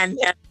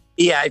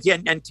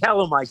good. And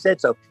tell him I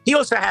said so. He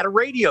also had a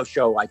radio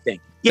show, I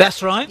think. Yeah.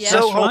 That's right. Yeah.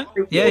 That's right.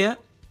 Yeah.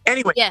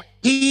 Anyway,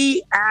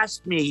 he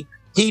asked me,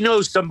 he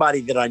knows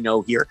somebody that I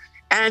know here.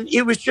 And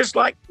it was just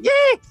like,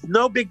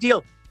 no big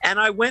deal. And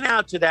I went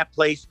out to that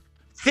place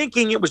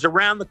thinking it was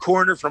around the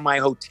corner from my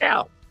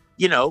hotel,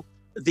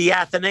 the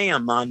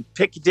Athenaeum on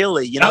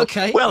Piccadilly,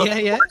 Okay. Well,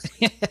 yeah.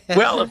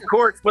 well, of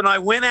course, when I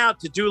went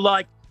out to do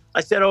I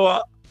said,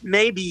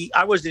 maybe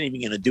I wasn't even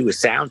going to do a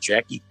sound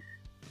check.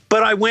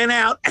 But I went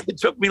out and it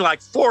took me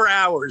like 4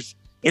 hours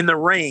in the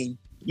rain,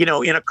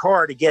 in a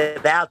car to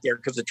get out there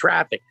because of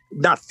traffic.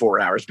 Not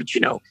 4 hours, but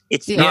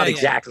it's not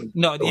exactly.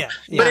 No, yeah.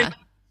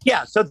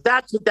 But so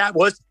that's what that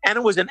was. And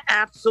it was an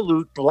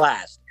absolute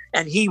blast.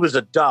 And he was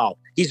a doll.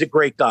 He's a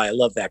great guy. I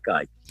love that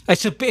guy.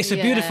 It's a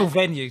beautiful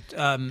venue,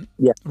 Randy.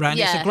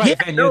 It's a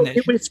great venue, isn't it?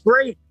 It was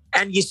great.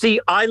 And you see,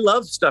 I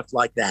love stuff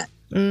like that.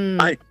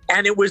 And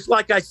it was,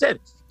 like I said,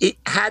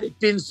 had it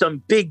been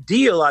some big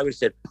deal, I would have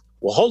said,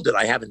 well, hold it.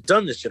 I haven't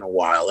done this in a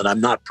while and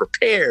I'm not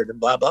prepared and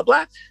blah, blah,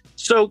 blah.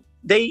 So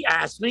they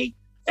asked me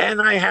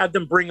and I had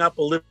them bring up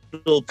a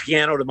little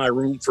piano to my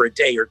room for a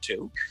day or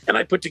two. And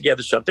I put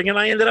together something and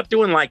I ended up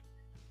doing like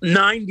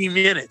 90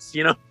 minutes,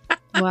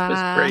 Wow. It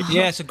was great.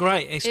 Yeah, it's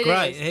great.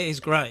 It is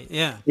great.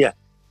 Yeah. Yeah.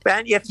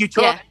 And if you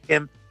talk to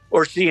him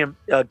or see him,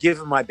 give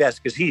him my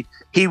best because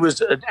he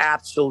was an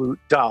absolute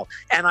doll.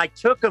 And I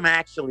took him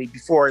actually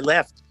before I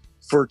left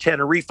for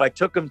Tenerife. I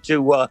took him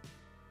to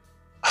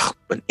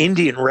an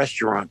Indian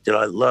restaurant that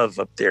I love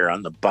up there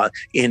on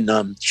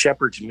in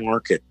Shepherd's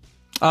Market.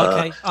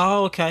 Okay.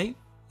 Okay.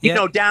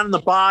 Yeah. Down in the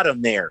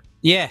bottom there.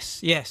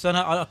 Yes. I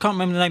know. I can't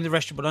remember the name of the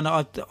restaurant,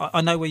 but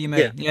I know where you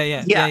mean.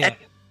 Yeah.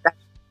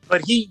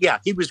 But he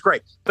was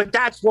great. But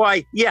that's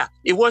why,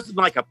 it wasn't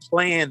like a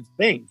planned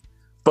thing,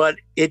 but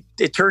it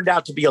turned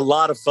out to be a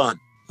lot of fun.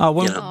 Oh,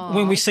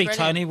 when we see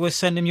Tony, we'll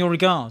send him your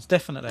regards,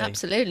 definitely.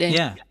 Absolutely.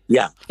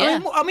 Yeah.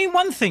 I mean,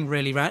 one thing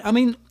really, right? I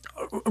mean,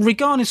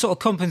 regarding sort of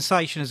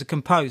compensation as a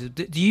composer,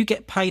 do you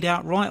get paid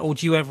outright, or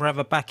do you ever have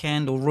a back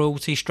end or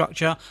royalty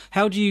structure?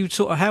 How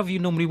have you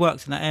normally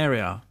worked in that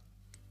area?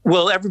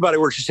 Well, everybody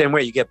works the same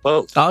way. You get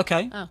both. Oh,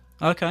 okay.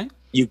 Okay.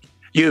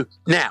 You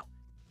now.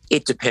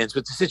 It depends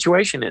what the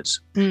situation is.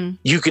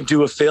 You can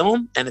do a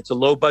film and it's a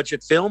low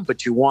budget film,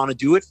 but you want to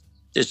do it.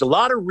 There's a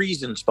lot of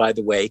reasons, by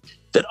the way,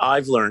 that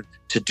I've learned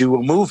to do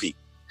a movie.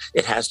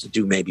 It has to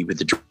do maybe with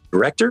the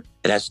director.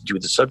 It has to do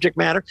with the subject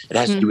matter. It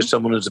has to do with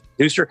someone who's a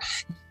producer.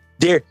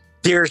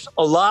 There's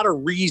a lot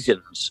of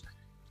reasons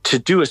to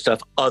do a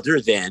stuff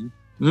other than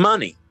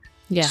money.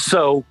 Yeah.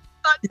 So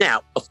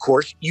now, of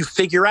course, you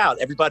figure out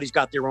everybody's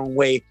got their own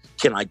way.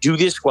 Can I do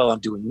this while I'm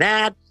doing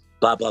that?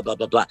 Blah, blah, blah,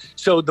 blah, blah.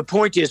 So the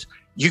point is,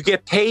 you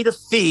get paid a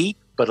fee,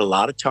 but a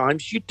lot of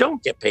times you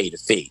don't get paid a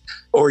fee.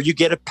 Or you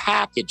get a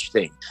package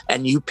thing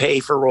and you pay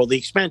for all the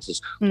expenses.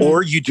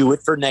 Or you do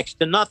it for next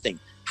to nothing.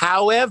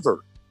 However,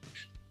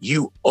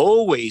 you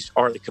always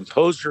are the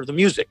composer of the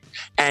music.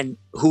 And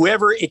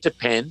whoever, it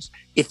depends.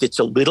 If it's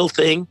a little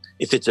thing,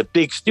 if it's a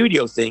big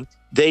studio thing,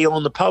 they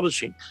own the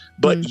publishing.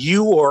 But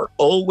you are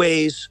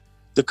always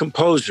the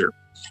composer.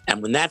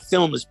 And when that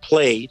film is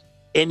played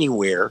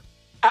anywhere,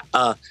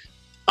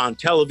 on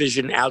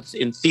television, out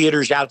in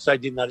theaters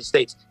outside the United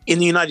States. In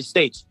the United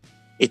States,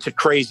 it's a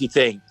crazy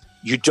thing.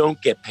 You don't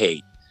get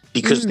paid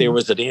because there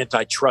was an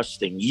antitrust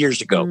thing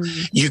years ago.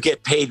 You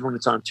get paid when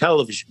it's on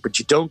television, but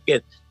you don't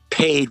get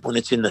paid when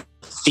it's in the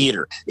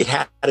theater. It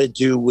had to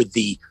do with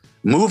the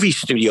movie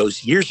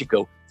studios years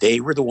ago.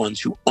 They were the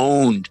ones who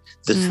owned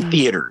the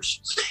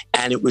theaters.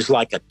 And it was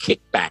like a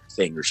kickback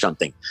thing or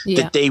something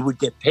that they would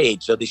get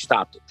paid. So they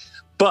stopped it.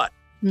 But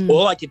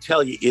all I can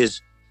tell you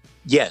is,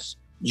 yes,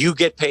 you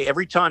get paid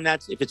every time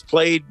if it's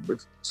played,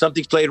 if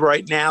something's played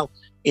right now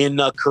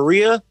in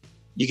Korea,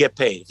 you get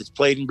paid. If it's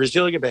played in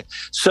Brazil, you get paid.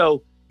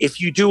 So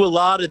if you do a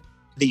lot of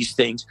these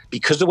things,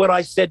 because of what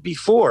I said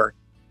before,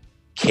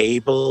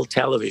 cable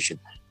television,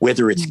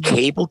 whether it's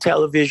cable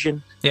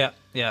television,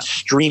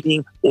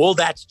 streaming, all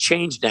that's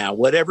changed now,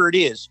 whatever it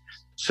is.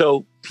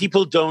 So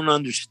people don't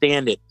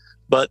understand it,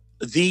 but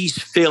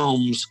these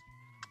films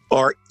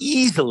are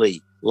easily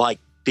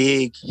like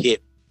big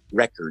hit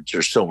records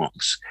or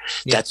songs.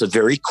 That's a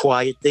very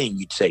quiet thing.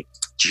 You'd say,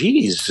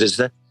 geez, is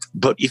that?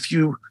 But if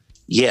you,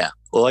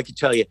 all I can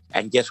tell you,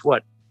 and guess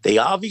what? They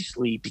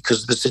obviously,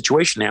 because of the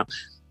situation now,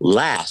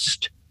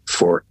 last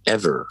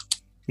forever.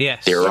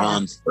 Yes. They're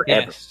on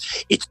forever.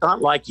 Yes. It's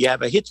not like you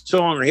have a hit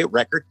song or hit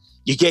record.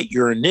 You get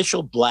your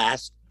initial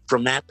blast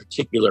from that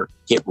particular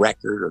hit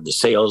record or the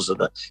sales of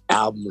the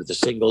album or the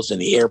singles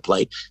and the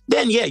airplay.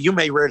 Then, you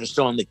may write a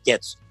song that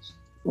gets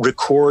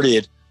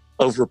recorded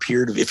over a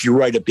period of, if you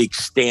write a big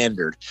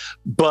standard.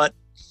 But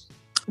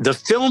the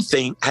film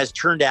thing has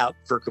turned out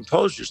for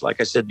composers, like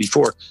I said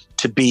before,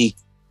 to be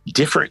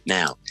different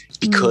now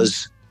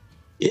because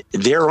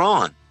they're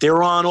on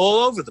all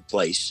over the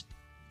place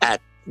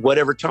at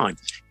whatever time.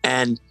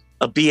 And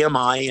a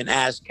BMI and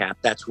ASCAP,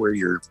 that's where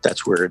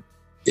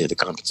the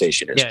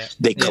compensation is. Yeah.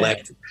 They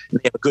collect, they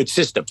have a good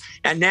system.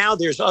 And now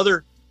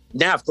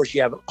now of course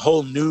you have a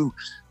whole new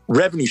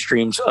revenue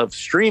streams of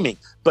streaming,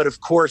 but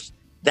of course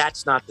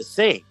that's not the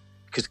same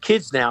because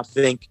kids now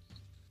think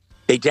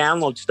they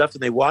download stuff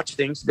and they watch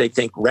things. They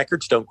think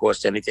records don't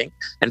cost anything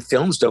and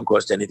films don't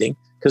cost anything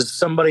because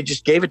somebody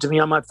just gave it to me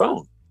on my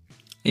phone.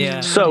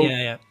 Yeah. So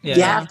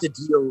you have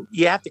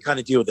to kind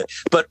of deal with it.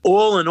 But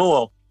all in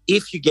all,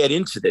 if you get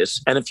into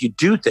this and if you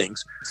do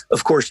things,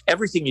 of course,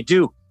 everything you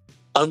do,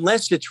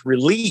 unless it's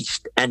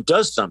released and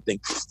does something,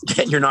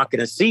 then you're not going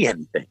to see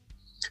anything.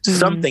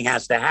 Something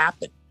has to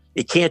happen.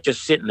 It can't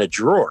just sit in a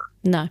drawer.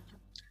 No.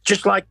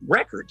 Just like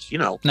records,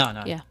 No.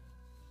 Yeah.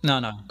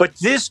 No. But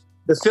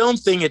the film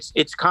thing,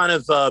 it's kind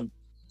of,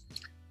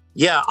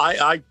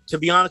 I to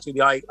be honest with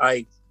you,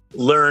 I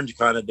learned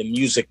kind of the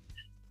music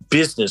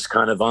business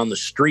kind of on the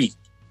street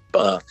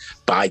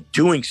by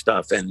doing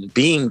stuff and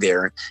being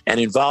there and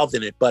involved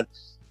in it. But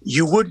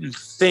you wouldn't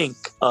think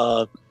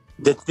that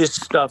this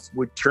stuff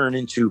would turn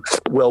into,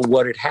 well,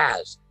 what it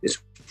has as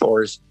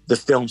far as the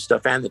film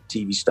stuff and the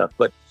TV stuff.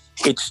 But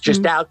it's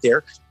just out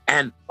there.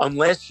 And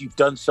unless you've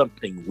done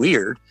something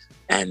weird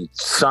and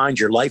signed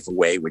your life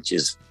away, which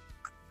is,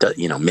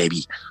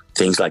 maybe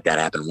things like that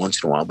happen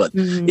once in a while. But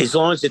as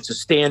long as it's a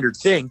standard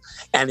thing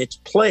and it's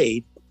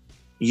played,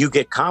 you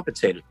get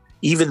compensated,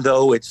 even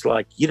though it's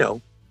like,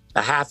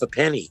 a half a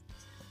penny.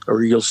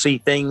 Or you'll see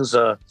things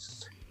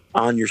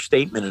on your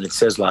statement and it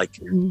says like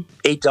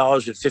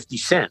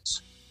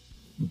 $8.50.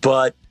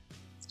 But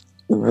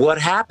what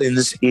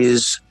happens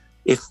is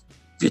if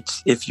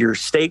your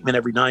statement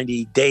every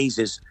 90 days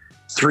is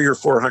 300 or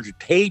 400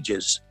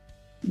 pages,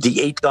 the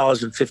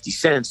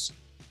 $8.50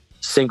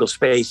 single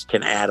space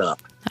can add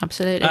up.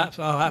 Absolutely.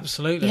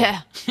 Absolutely.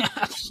 Yeah.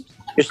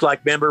 Just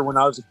like, remember when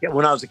I was a kid,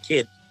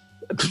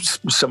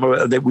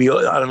 we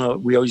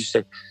always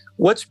said,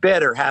 what's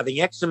better, having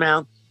X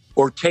amount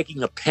or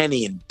taking a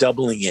penny and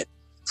doubling it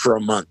for a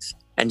month?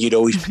 And you'd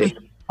always pay,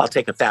 I'll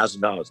take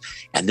 $1,000.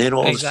 And then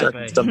all of a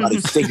sudden somebody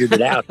figured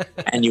it out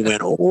and you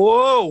went,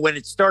 whoa, when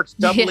it starts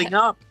doubling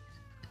up.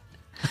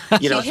 So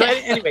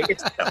anyway,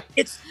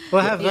 it's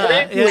we'll have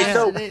that.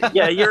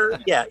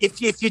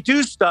 If you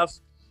do stuff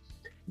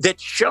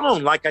that's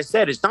shown, like I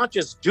said, it's not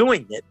just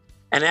doing it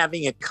and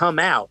having it come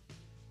out.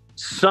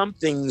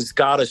 Something's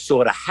got to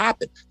sort of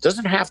happen. It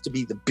doesn't have to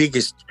be the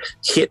biggest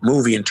hit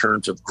movie in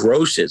terms of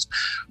grosses,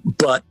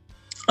 but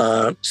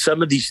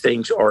some of these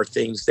things are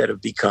things that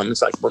have become,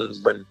 it's like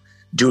when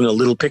doing a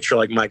little picture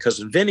like My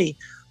Cousin Vinny,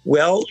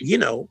 well, if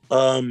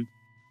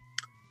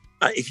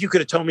you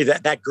could have told me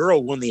that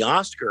girl won the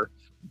Oscar,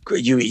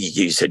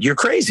 you said you're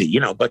crazy,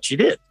 but she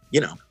did,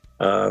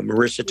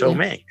 Marissa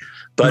Tomei.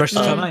 But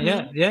Marissa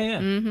Tomei, yeah.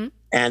 Mm-hmm.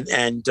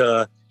 And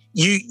so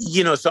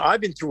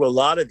I've been through a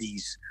lot of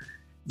these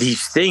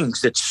things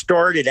that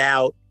started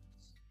out,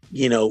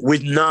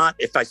 with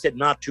if I said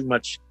not too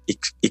much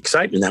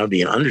excitement, that would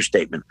be an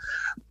understatement.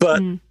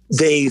 But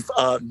they've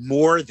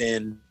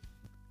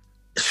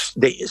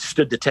they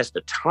stood the test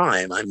of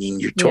time. I mean,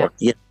 you're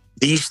talking.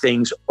 These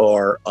things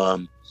are,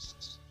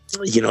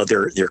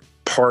 they're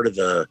part of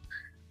the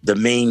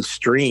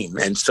mainstream,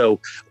 and so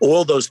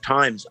all those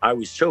times I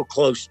was so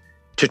close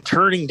to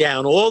turning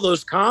down all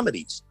those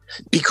comedies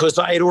because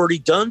I had already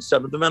done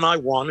some of them and I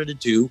wanted to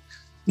do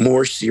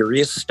more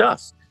serious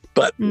stuff.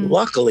 But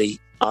luckily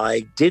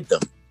I did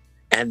them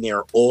and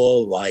they're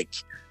all like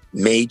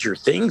major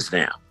things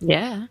now.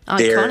 Yeah.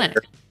 Iconic.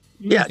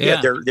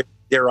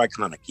 They're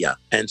iconic. Yeah.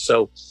 And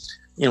so,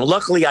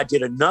 luckily I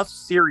did enough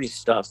serious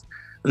stuff.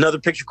 Another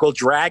picture called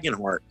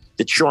Dragonheart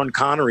that Sean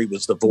Connery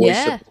was the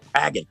voice of the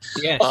dragon.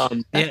 Yes.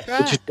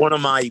 Which is one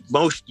of my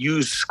most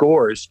used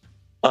scores.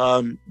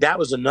 That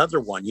was another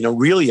one,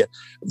 really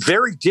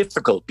very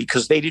difficult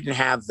because they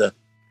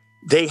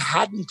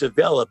hadn't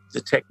developed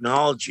the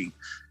technology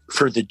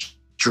for the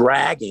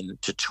dragon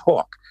to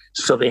talk.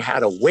 So they had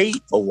to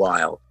wait a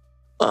while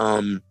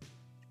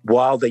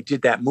they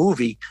did that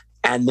movie,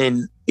 and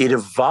then it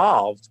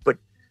evolved. But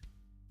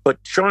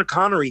Sean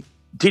Connery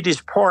did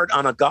his part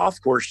on a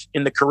golf course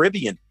in the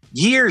Caribbean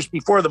years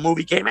before the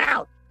movie came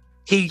out.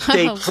 They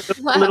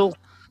put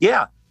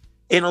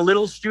in a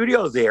little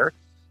studio there,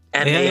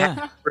 and they had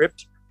a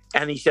script,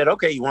 and he said,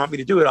 okay, you want me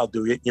to do it? I'll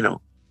do it,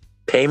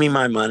 pay me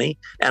my money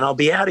and I'll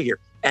be out of here.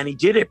 And he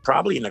did it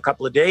probably in a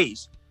couple of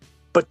days.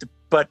 But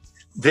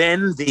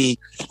then the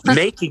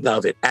making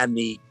of it and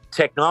the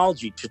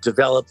technology to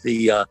develop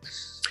the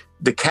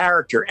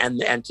character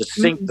and to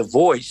sync the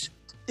voice,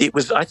 I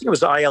think it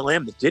was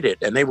ILM that did it,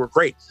 and they were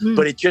great.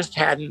 But it just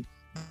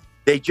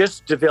they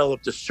just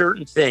developed a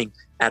certain thing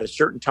at a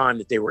certain time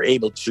that they were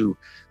able to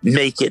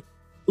make it,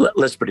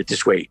 let's put it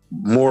this way,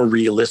 more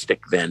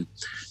realistic than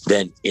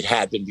it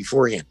had been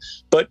beforehand.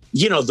 But,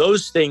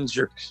 those things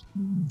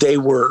they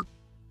were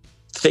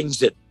things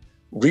that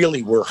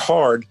really were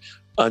hard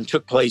and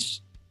took place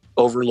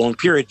over a long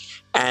period.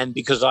 And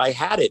because I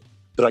had it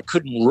that I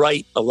couldn't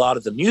write a lot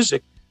of the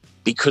music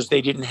because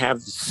they didn't have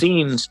the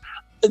scenes.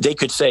 They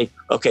could say,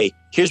 okay,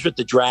 here's what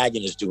the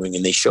dragon is doing.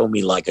 And they show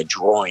me like a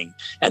drawing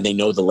and they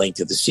know the length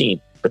of the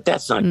scene. But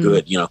that's not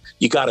good. You know,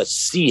 you got to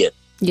see it.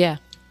 Yeah.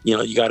 You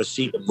know, you got to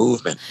see the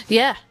movement.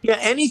 Yeah. Yeah.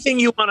 Anything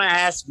you want to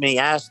ask me,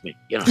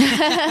 you know.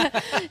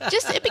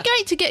 It'd be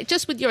great to get,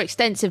 just with your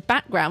extensive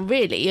background,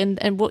 really,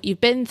 and what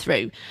you've been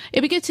through,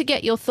 it'd be good to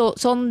get your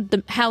thoughts on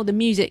how the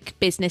music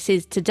business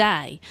is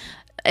today.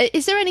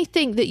 Is there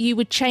anything that you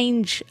would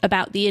change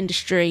about the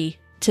industry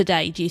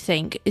today, do you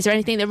think? Is there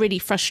anything that really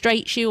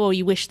frustrates you or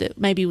you wish that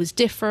maybe was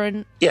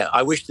different? Yeah,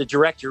 I wish the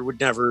director would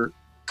never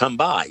come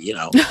by, you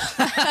know.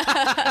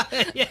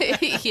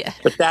 Yeah.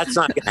 But that's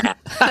not going to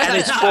happen. And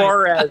as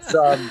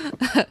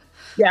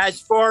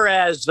far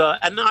as,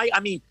 and I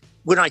mean,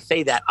 when I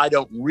say that, I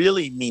don't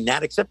really mean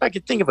that, except I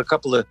could think of a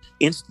couple of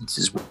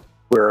instances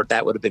where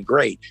that would have been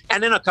great.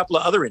 And then a couple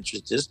of other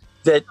instances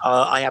that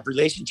I have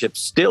relationships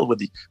still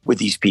with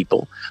these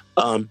people.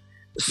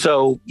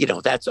 So, you know,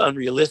 that's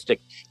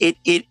unrealistic. It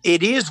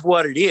is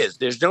what it is.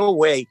 There's no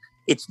way.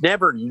 It's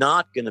never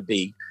not going to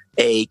be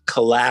a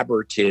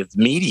collaborative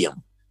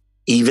medium,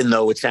 even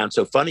though it sounds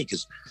so funny,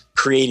 because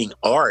creating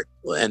art,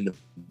 and the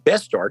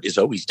best art is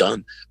always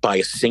done by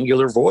a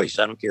singular voice.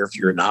 I don't care if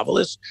you're a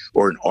novelist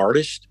or an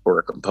artist or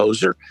a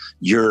composer,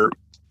 you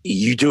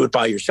do it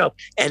by yourself.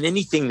 And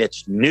anything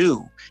that's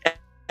new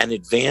and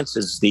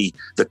advances the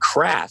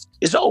craft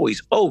is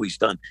always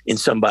done in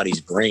somebody's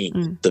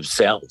brain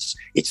themselves.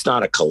 It's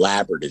not a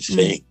collaborative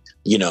thing,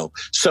 you know.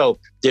 So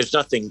there's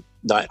nothing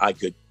that I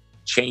could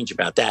change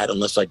about that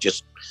unless I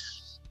just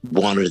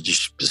wanted to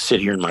just sit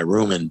here in my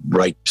room and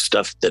write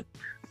stuff that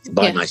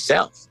by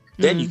myself.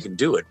 Then you can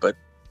do it. But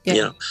you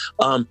know,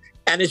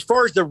 and as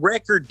far as the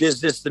record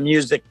business, the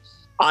music,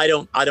 I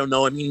don't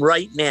know. I mean,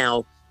 right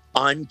now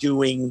I'm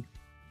doing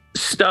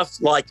stuff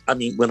like, I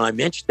mean, when I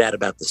mentioned that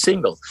about the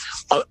single,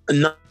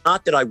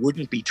 not that I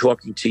wouldn't be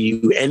talking to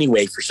you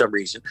anyway for some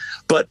reason,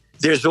 but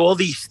there's all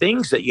these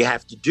things that you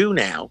have to do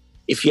now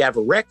if you have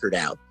a record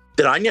out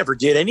that I never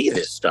did any of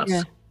this stuff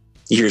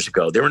years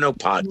ago. There were no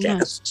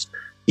podcasts,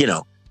 you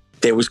know,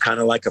 there was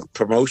kind of like a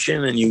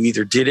promotion and you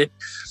either did it,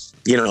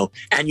 you know,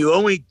 and you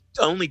only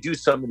do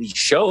some of these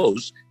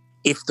shows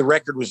if the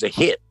record was a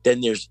hit,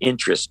 then there's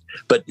interest.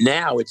 But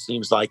now it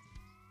seems like,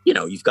 you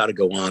know, you've got to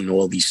go on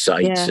all these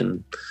sites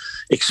and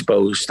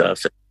expose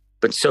stuff.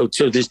 But so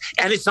this,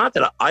 and it's not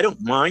that I don't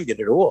mind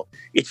it at all.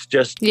 It's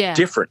just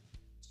different.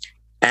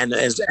 And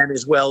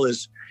as well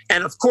as,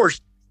 and of course,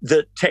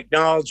 the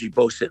technology,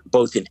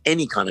 both in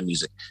any kind of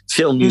music,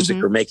 film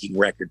music or making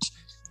records,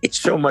 it's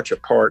so much a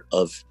part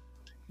of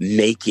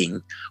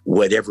making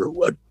whatever,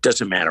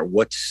 doesn't matter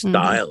what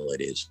style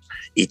it is.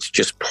 It's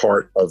just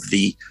part of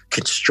the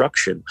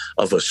construction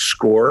of a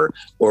score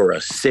or a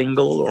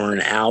single or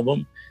an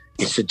album.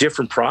 It's a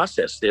different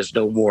process. There's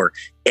no more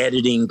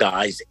editing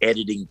guys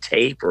editing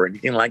tape or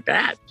anything like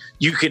that.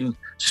 You can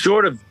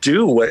sort of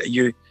do what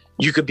you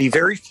could be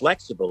very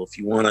flexible if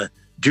you want to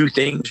do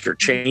things or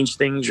change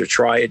things or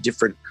try a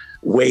different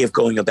way of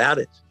going about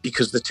it,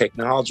 because the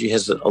technology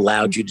has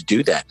allowed you to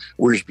do that.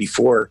 Whereas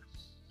before,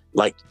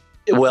 like,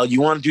 well,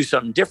 you want to do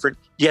something different,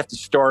 you have to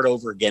start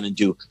over again and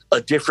do a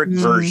different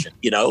version,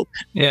 you know?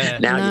 Yeah.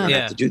 Now you don't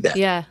have to do that.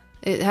 Yeah.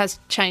 It has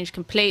changed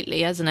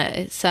completely, hasn't it?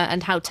 It's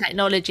and how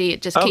technology,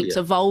 it just keeps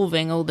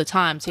evolving all the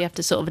time. So you have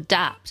to sort of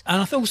adapt.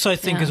 And I also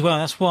think as well,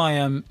 that's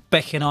why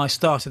Becky and I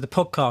started the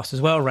podcast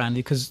as well, Randy,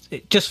 because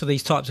just for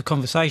these types of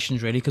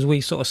conversations, really, because we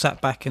sort of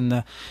sat back in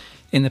the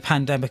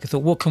pandemic and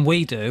thought, what can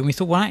we do? And we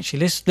thought, well,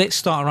 actually, let's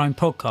start our own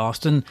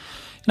podcast. And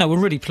no, we're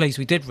really pleased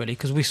we did, really,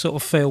 because we sort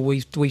of feel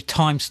we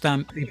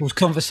timestamp people's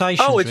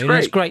conversations. Oh, it's really. great.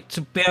 It's great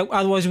to be.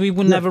 Otherwise, we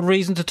wouldn't have a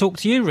reason to talk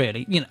to you,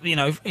 really. And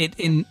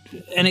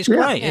it's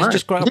great. It's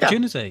just great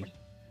opportunity.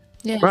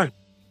 Yeah.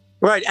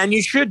 Right. And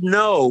you should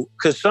know,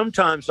 because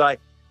sometimes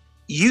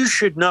you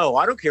should know.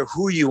 I don't care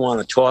who you want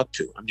to talk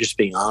to. I'm just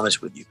being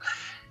honest with you.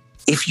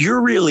 If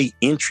you're really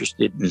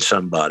interested in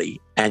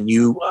somebody and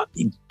you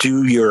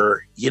do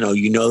your,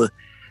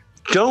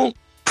 don't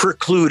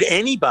preclude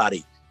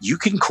anybody. You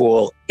can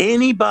call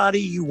anybody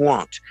you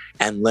want.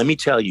 And let me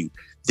tell you,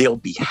 they'll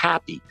be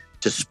happy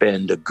to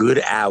spend a good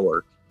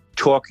hour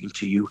talking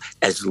to you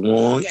as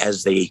long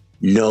as they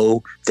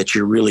know that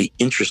you're really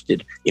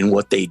interested in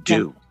what they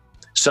do.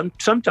 Yeah.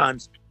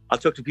 Sometimes I'll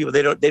talk to people,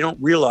 they don't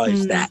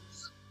realize that.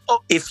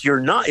 Oh, if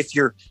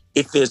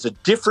there's a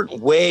different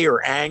way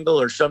or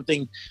angle or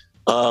something,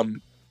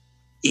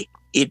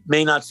 it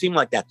may not seem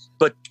like that,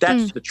 but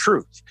that's the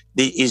truth,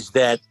 is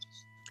that,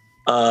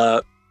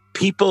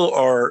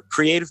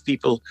 creative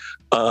people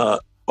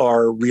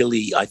are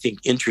really, I think,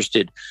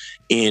 interested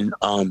in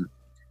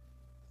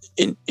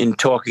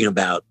talking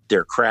about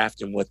their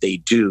craft and what they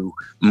do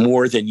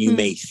more than you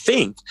may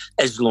think,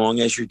 as long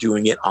as you're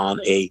doing it on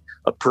a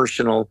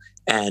personal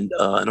and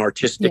an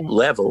artistic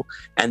level,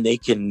 and they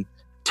can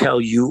tell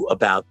you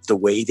about the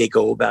way they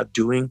go about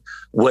doing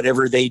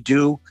whatever they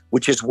do,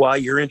 which is why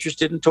you're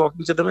interested in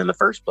talking to them in the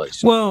first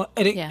place. Well,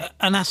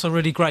 and that's a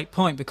really great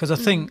point, because I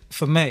think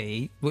for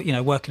me,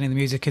 working in the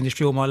music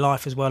industry all my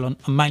life as well, and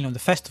mainly on the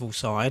festival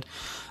side,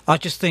 I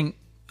just think,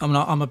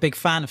 I'm a big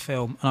fan of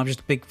film, and I'm just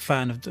a big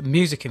fan of the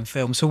music in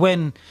film. So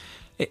when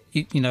it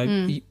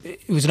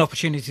was an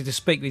opportunity to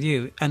speak with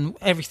you and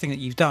everything that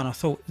you've done, I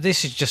thought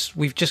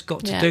we've just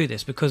got to do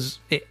this, because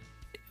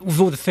with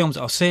all the films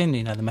that I've seen,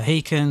 the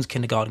Mohicans,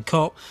 Kindergarten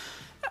Cop,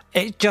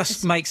 it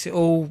just makes it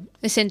all...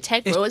 It's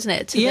integral, isn't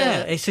it?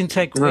 It's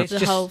integral. It's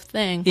the whole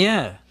thing.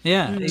 Yeah.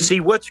 See,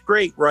 what's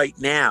great right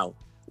now,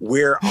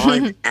 where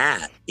I'm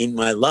at in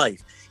my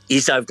life,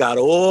 is I've got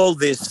all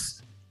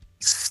this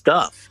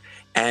stuff.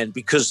 And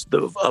because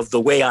of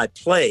the way I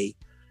play,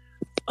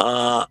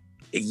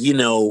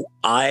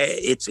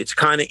 it's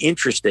kind of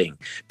interesting,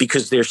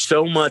 because there's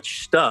so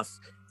much stuff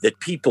that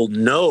people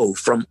know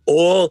from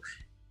all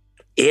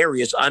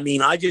areas. I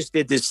mean, I just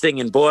did this thing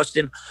in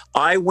Boston.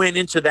 I went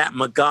into that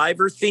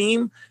MacGyver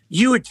theme.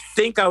 You would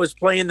think I was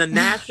playing the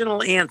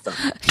national anthem.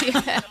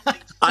 Yeah.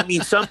 I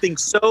mean, something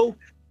so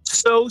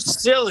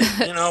silly,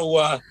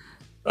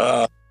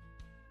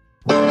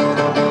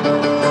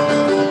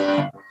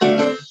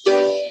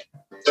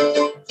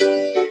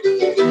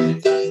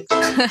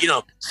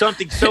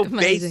 something so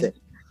basic.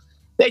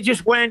 They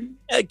just went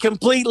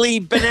completely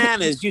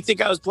bananas. You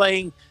think I was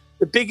playing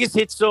the biggest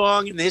hit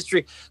song in the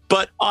history,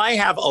 but I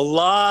have a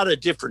lot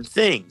of different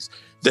things.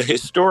 The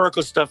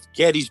historical stuff,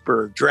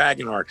 Gettysburg,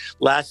 Dragonheart,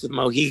 Last of the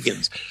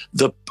Mohicans,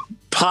 the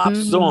pop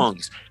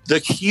songs, the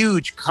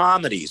huge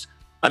comedies.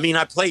 I mean,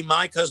 I play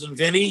My Cousin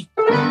Vinny.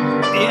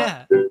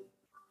 Yeah.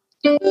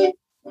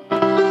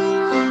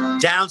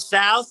 Down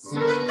South.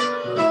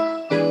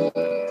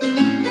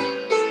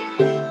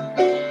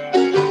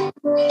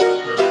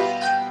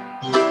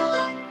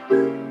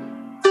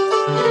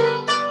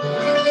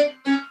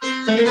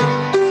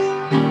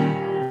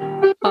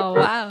 Oh,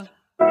 wow.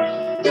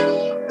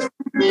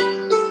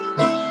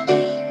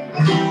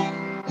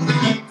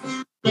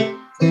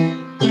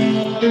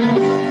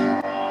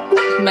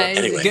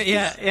 Amazing. Anyway.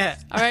 Yeah.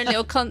 Our own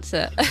little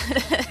concert.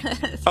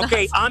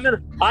 Okay,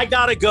 I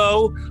gotta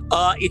go.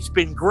 It's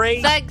been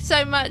great. Thanks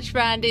so much,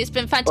 Randy. It's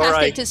been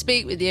fantastic to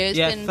speak with you. It's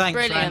been thanks,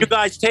 brilliant. Randy. You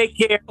guys take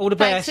care. All the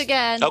best. Thanks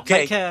again.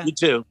 Okay, Take care. You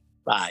too.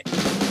 Bye.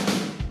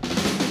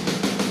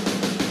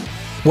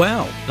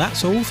 Well,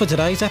 that's all for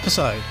today's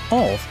episode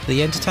of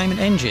The Entertainment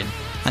Engine,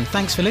 and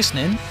thanks for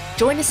listening.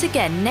 Join us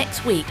again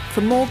next week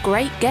for more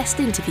great guest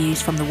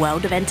interviews from the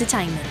world of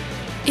entertainment.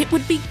 It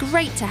would be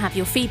great to have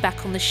your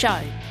feedback on the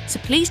show, so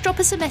please drop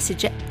us a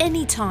message at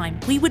any time.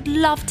 We would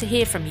love to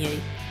hear from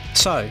you.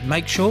 So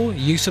make sure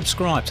you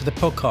subscribe to the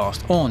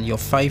podcast on your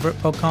favourite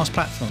podcast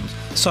platforms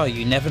so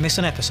you never miss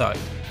an episode.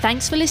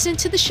 Thanks for listening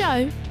to the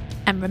show,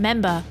 and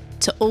remember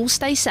to all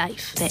stay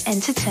safe. The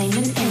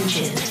Entertainment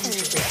Engine.